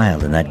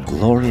smiled, and that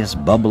glorious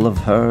bubble of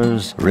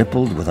hers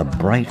rippled with a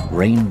bright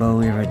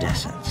rainbow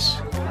iridescence.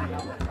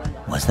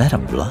 Was that a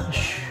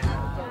blush?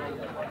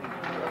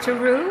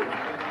 Teru?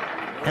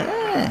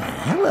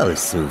 Hello,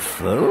 Su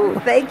Fu.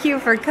 Thank you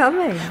for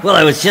coming. Well,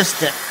 I was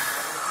just...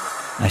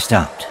 I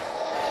stopped.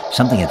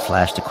 Something had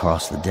flashed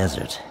across the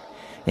desert.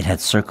 It had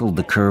circled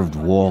the curved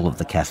wall of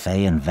the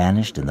cafe and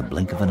vanished in the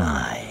blink of an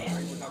eye.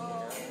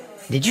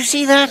 Did you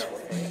see that?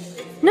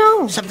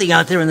 No. Something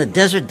out there in the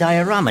desert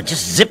diorama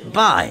just zipped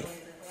by.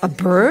 A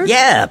bird?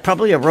 Yeah,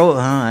 probably a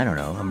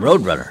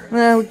roadrunner.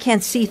 Well, we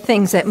can't see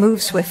things that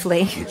move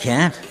swiftly. You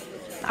can't?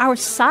 Our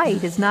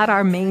sight is not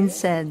our main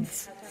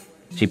sense.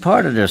 She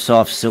parted her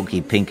soft,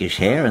 silky, pinkish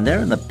hair, and there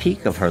in the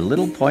peak of her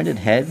little pointed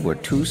head were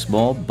 2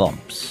 small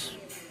bumps.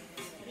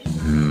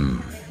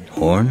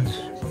 Horns?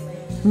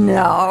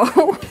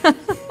 No.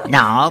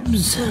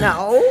 Knobs?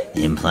 No.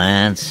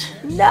 Implants?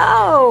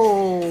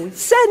 No.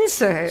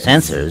 Sensors.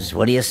 Sensors?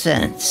 What do you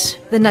sense?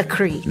 The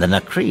nacree. The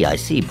nacree, I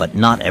see, but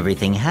not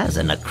everything has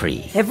a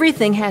nacree.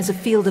 Everything has a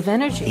field of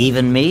energy.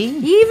 Even me?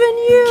 Even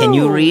you. Can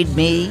you read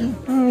me?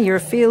 Your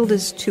field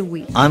is too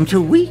weak. I'm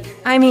too weak?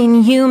 I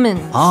mean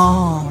humans.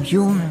 Oh,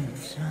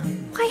 humans.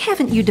 Why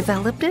haven't you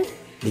developed it?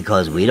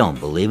 Because we don't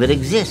believe it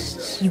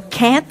exists. You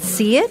can't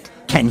see it?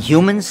 Can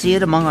humans see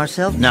it among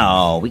ourselves?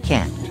 No, we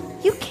can't.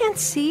 You can't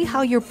see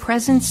how your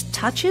presence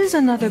touches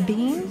another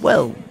being?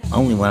 Well,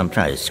 only when I'm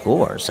trying to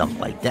score or something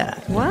like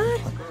that.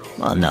 What?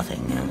 Well,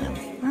 nothing.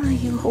 Oh,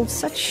 you hold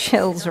such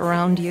shells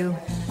around you.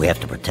 We have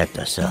to protect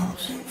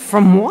ourselves.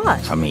 From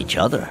what? From each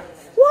other.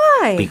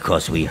 Why?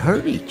 Because we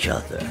hurt each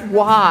other.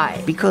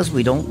 Why? Because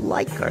we don't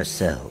like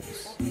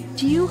ourselves.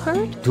 Do you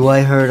hurt? Do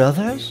I hurt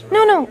others?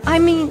 No, I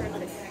mean,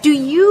 do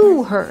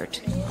you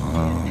hurt?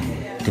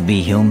 To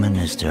be human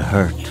is to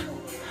hurt.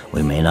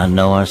 We may not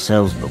know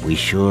ourselves, but we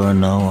sure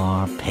know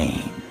our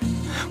pain.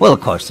 Well,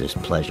 of course, there's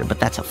pleasure, but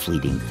that's a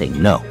fleeting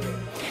thing. No.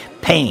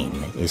 Pain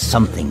is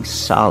something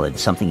solid,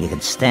 something you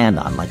can stand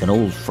on, like an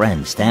old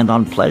friend. Stand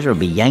on pleasure,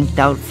 be yanked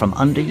out from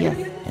under you,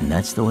 and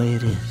that's the way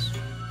it is.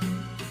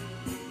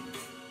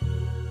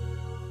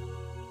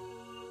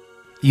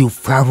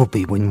 You've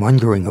probably been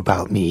wondering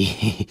about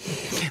me.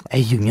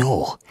 As you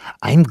know,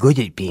 I'm good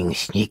at being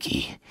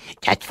sneaky.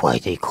 That's why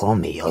they call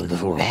me a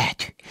little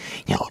rat.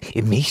 Now,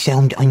 it may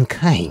sound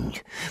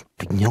unkind,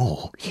 but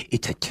no,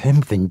 it's a term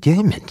of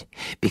endearment,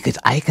 because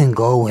I can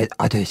go where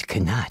others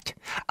cannot.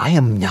 I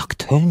am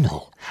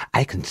nocturnal.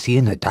 I can see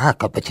in the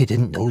dark. I bet you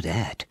didn't know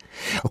that.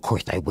 Of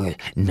course, I wear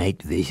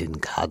night vision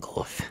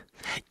goggles.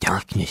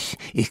 Darkness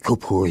is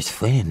Kapoor's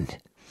friend.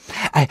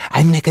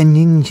 I'm like a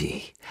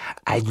ninja.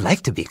 I'd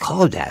like to be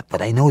called that,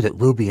 but I know that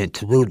Ruby and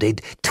Taru,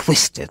 they'd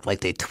twist it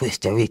like they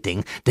twist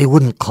everything. They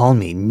wouldn't call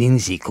me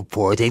Ninja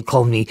Kapoor. They'd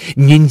call me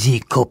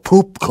Ninja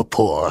Kapoop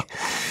Kapoor.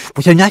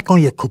 But they're not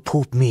going to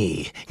kapoop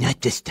me.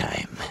 Not this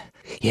time.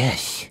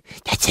 Yes,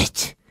 that's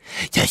it.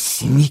 The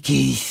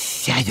sneaky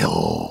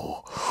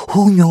shadow.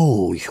 Who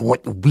knows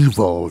what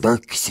evil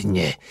lurks in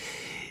you?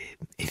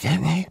 Is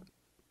that right?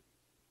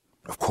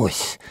 Of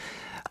course,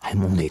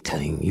 I'm only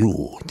telling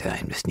you that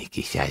I'm the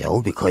sneaky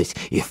shadow, because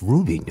if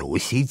Ruby knew,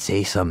 she'd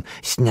say some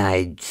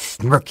snide,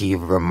 smirky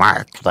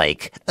remark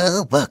like,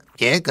 "Oh, look,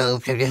 there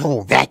goes the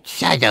little rat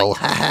shadow,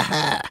 ha ha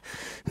ha."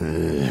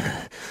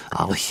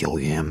 I'll show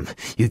him.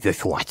 You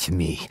just watch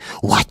me.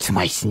 Watch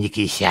my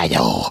sneaky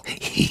shadow.